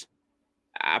 years.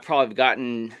 I probably have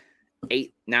gotten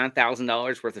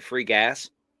 $9,000 worth of free gas.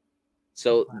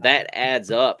 So that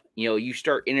adds up. You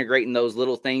start integrating those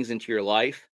little things into your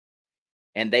life,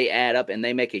 and they add up, and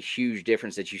they make a huge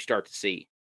difference that you start to see.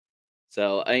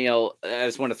 So, I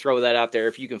just want to throw that out there.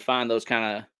 If you can find those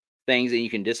kind of things and you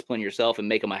can discipline yourself and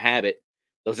make them a habit,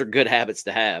 those are good habits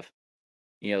to have,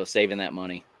 saving that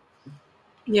money.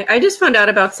 Yeah, I just found out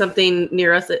about something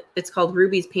near us. It's called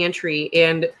Ruby's Pantry,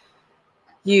 and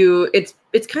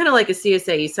it's kind of like a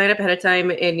CSA. You sign up ahead of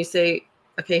time and you say,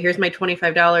 okay, here's my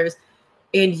 $25,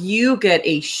 and you get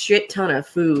a shit ton of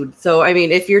food. So, I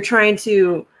mean, if you're trying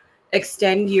to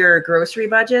extend your grocery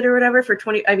budget or whatever for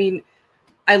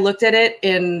I looked at it,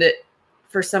 and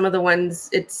for some of the ones,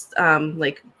 it's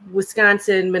like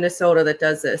Wisconsin, Minnesota that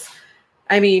does this.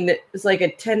 I mean, it's like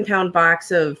a 10-pound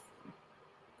box of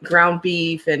ground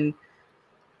beef and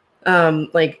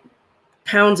like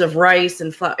pounds of rice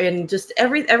and flour and just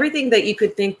everything that you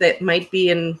could think that might be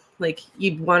in, like,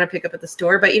 you'd want to pick up at the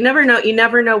store, but you never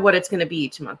know what it's going to be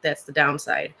each month. That's the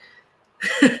downside.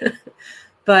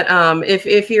 But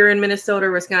if you're in Minnesota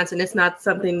or Wisconsin, it's not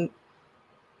something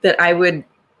that I would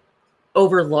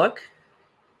overlook.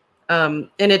 And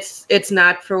it's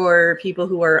not for people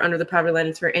who are under the poverty line.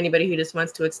 It's for anybody who just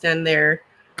wants to extend their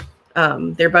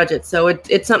budget. So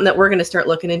it's something that we're going to start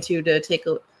looking into to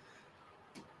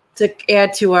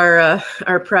add to our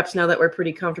preps now that we're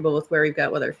pretty comfortable with where we've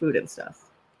got with our food and stuff.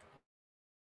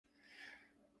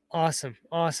 Awesome.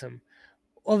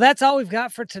 Well, that's all we've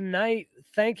got for tonight.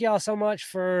 Thank you all so much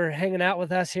for hanging out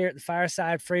with us here at the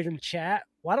Fireside Freedom Chat.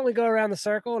 Why don't we go around the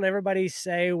circle and everybody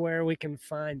say where we can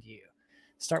find you?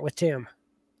 Start with Tim.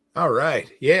 All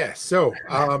right. Yeah. So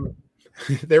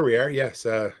there we are. Yes.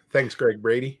 Thanks, Greg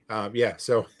Brady.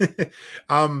 So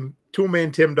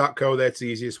toolmantim.co, that's the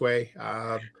easiest way.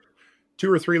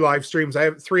 2 or 3 live streams. I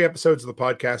have 3 episodes of the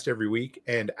podcast every week.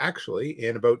 And actually,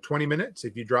 in about 20 minutes,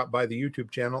 if you drop by the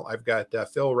YouTube channel, I've got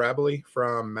Phil Rabley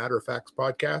from Matter of Facts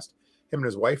podcast. Him and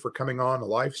his wife are coming on a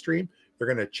live stream. They're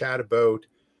going to chat about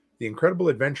the incredible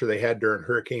adventure they had during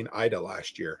Hurricane Ida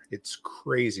last year. It's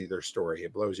crazy, their story.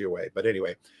 It blows you away. But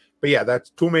yeah, that's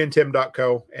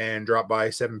toolmantim.co, and drop by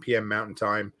 7 p.m. Mountain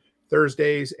Time,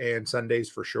 Thursdays and Sundays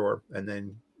for sure. And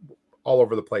then all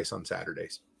over the place on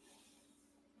Saturdays.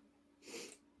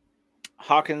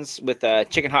 Hawkins with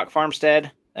Chicken Hawk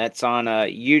Farmstead. That's on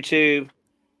YouTube,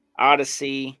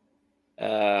 Odyssey.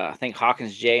 I think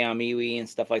Hawkins J on MeWe and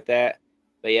stuff like that.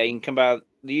 But yeah, you can come by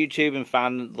the YouTube and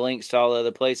find the links to all the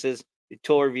other places. The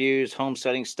tool reviews,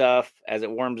 homesteading stuff. As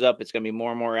it warms up, it's going to be more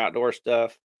and more outdoor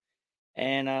stuff.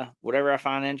 And whatever I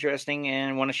find interesting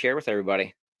and want to share with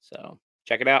everybody. So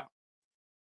check it out.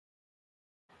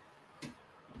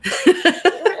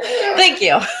 Thank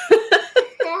you.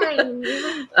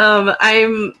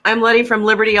 I'm Lettie from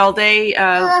Liberty All Day.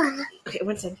 Okay,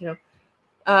 1 second.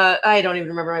 I don't even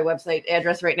remember my website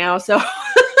address right now, so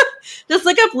just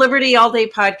look up Liberty All Day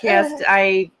Podcast.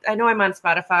 I know I'm on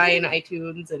Spotify and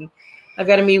iTunes, and I've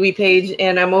got a MeWe page,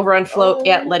 and I'm over on Float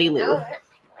at Lettie Lou.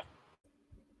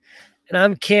 And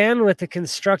I'm Ken with the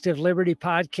Constructive Liberty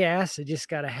Podcast. I just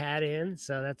got a hat in,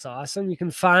 so that's awesome. You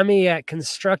can find me at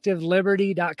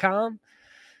constructiveliberty.com.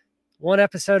 1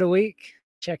 episode a week.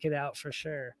 Check it out for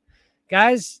sure.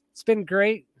 Guys, it's been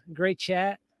great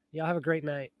chat. Y'all have a great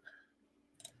night.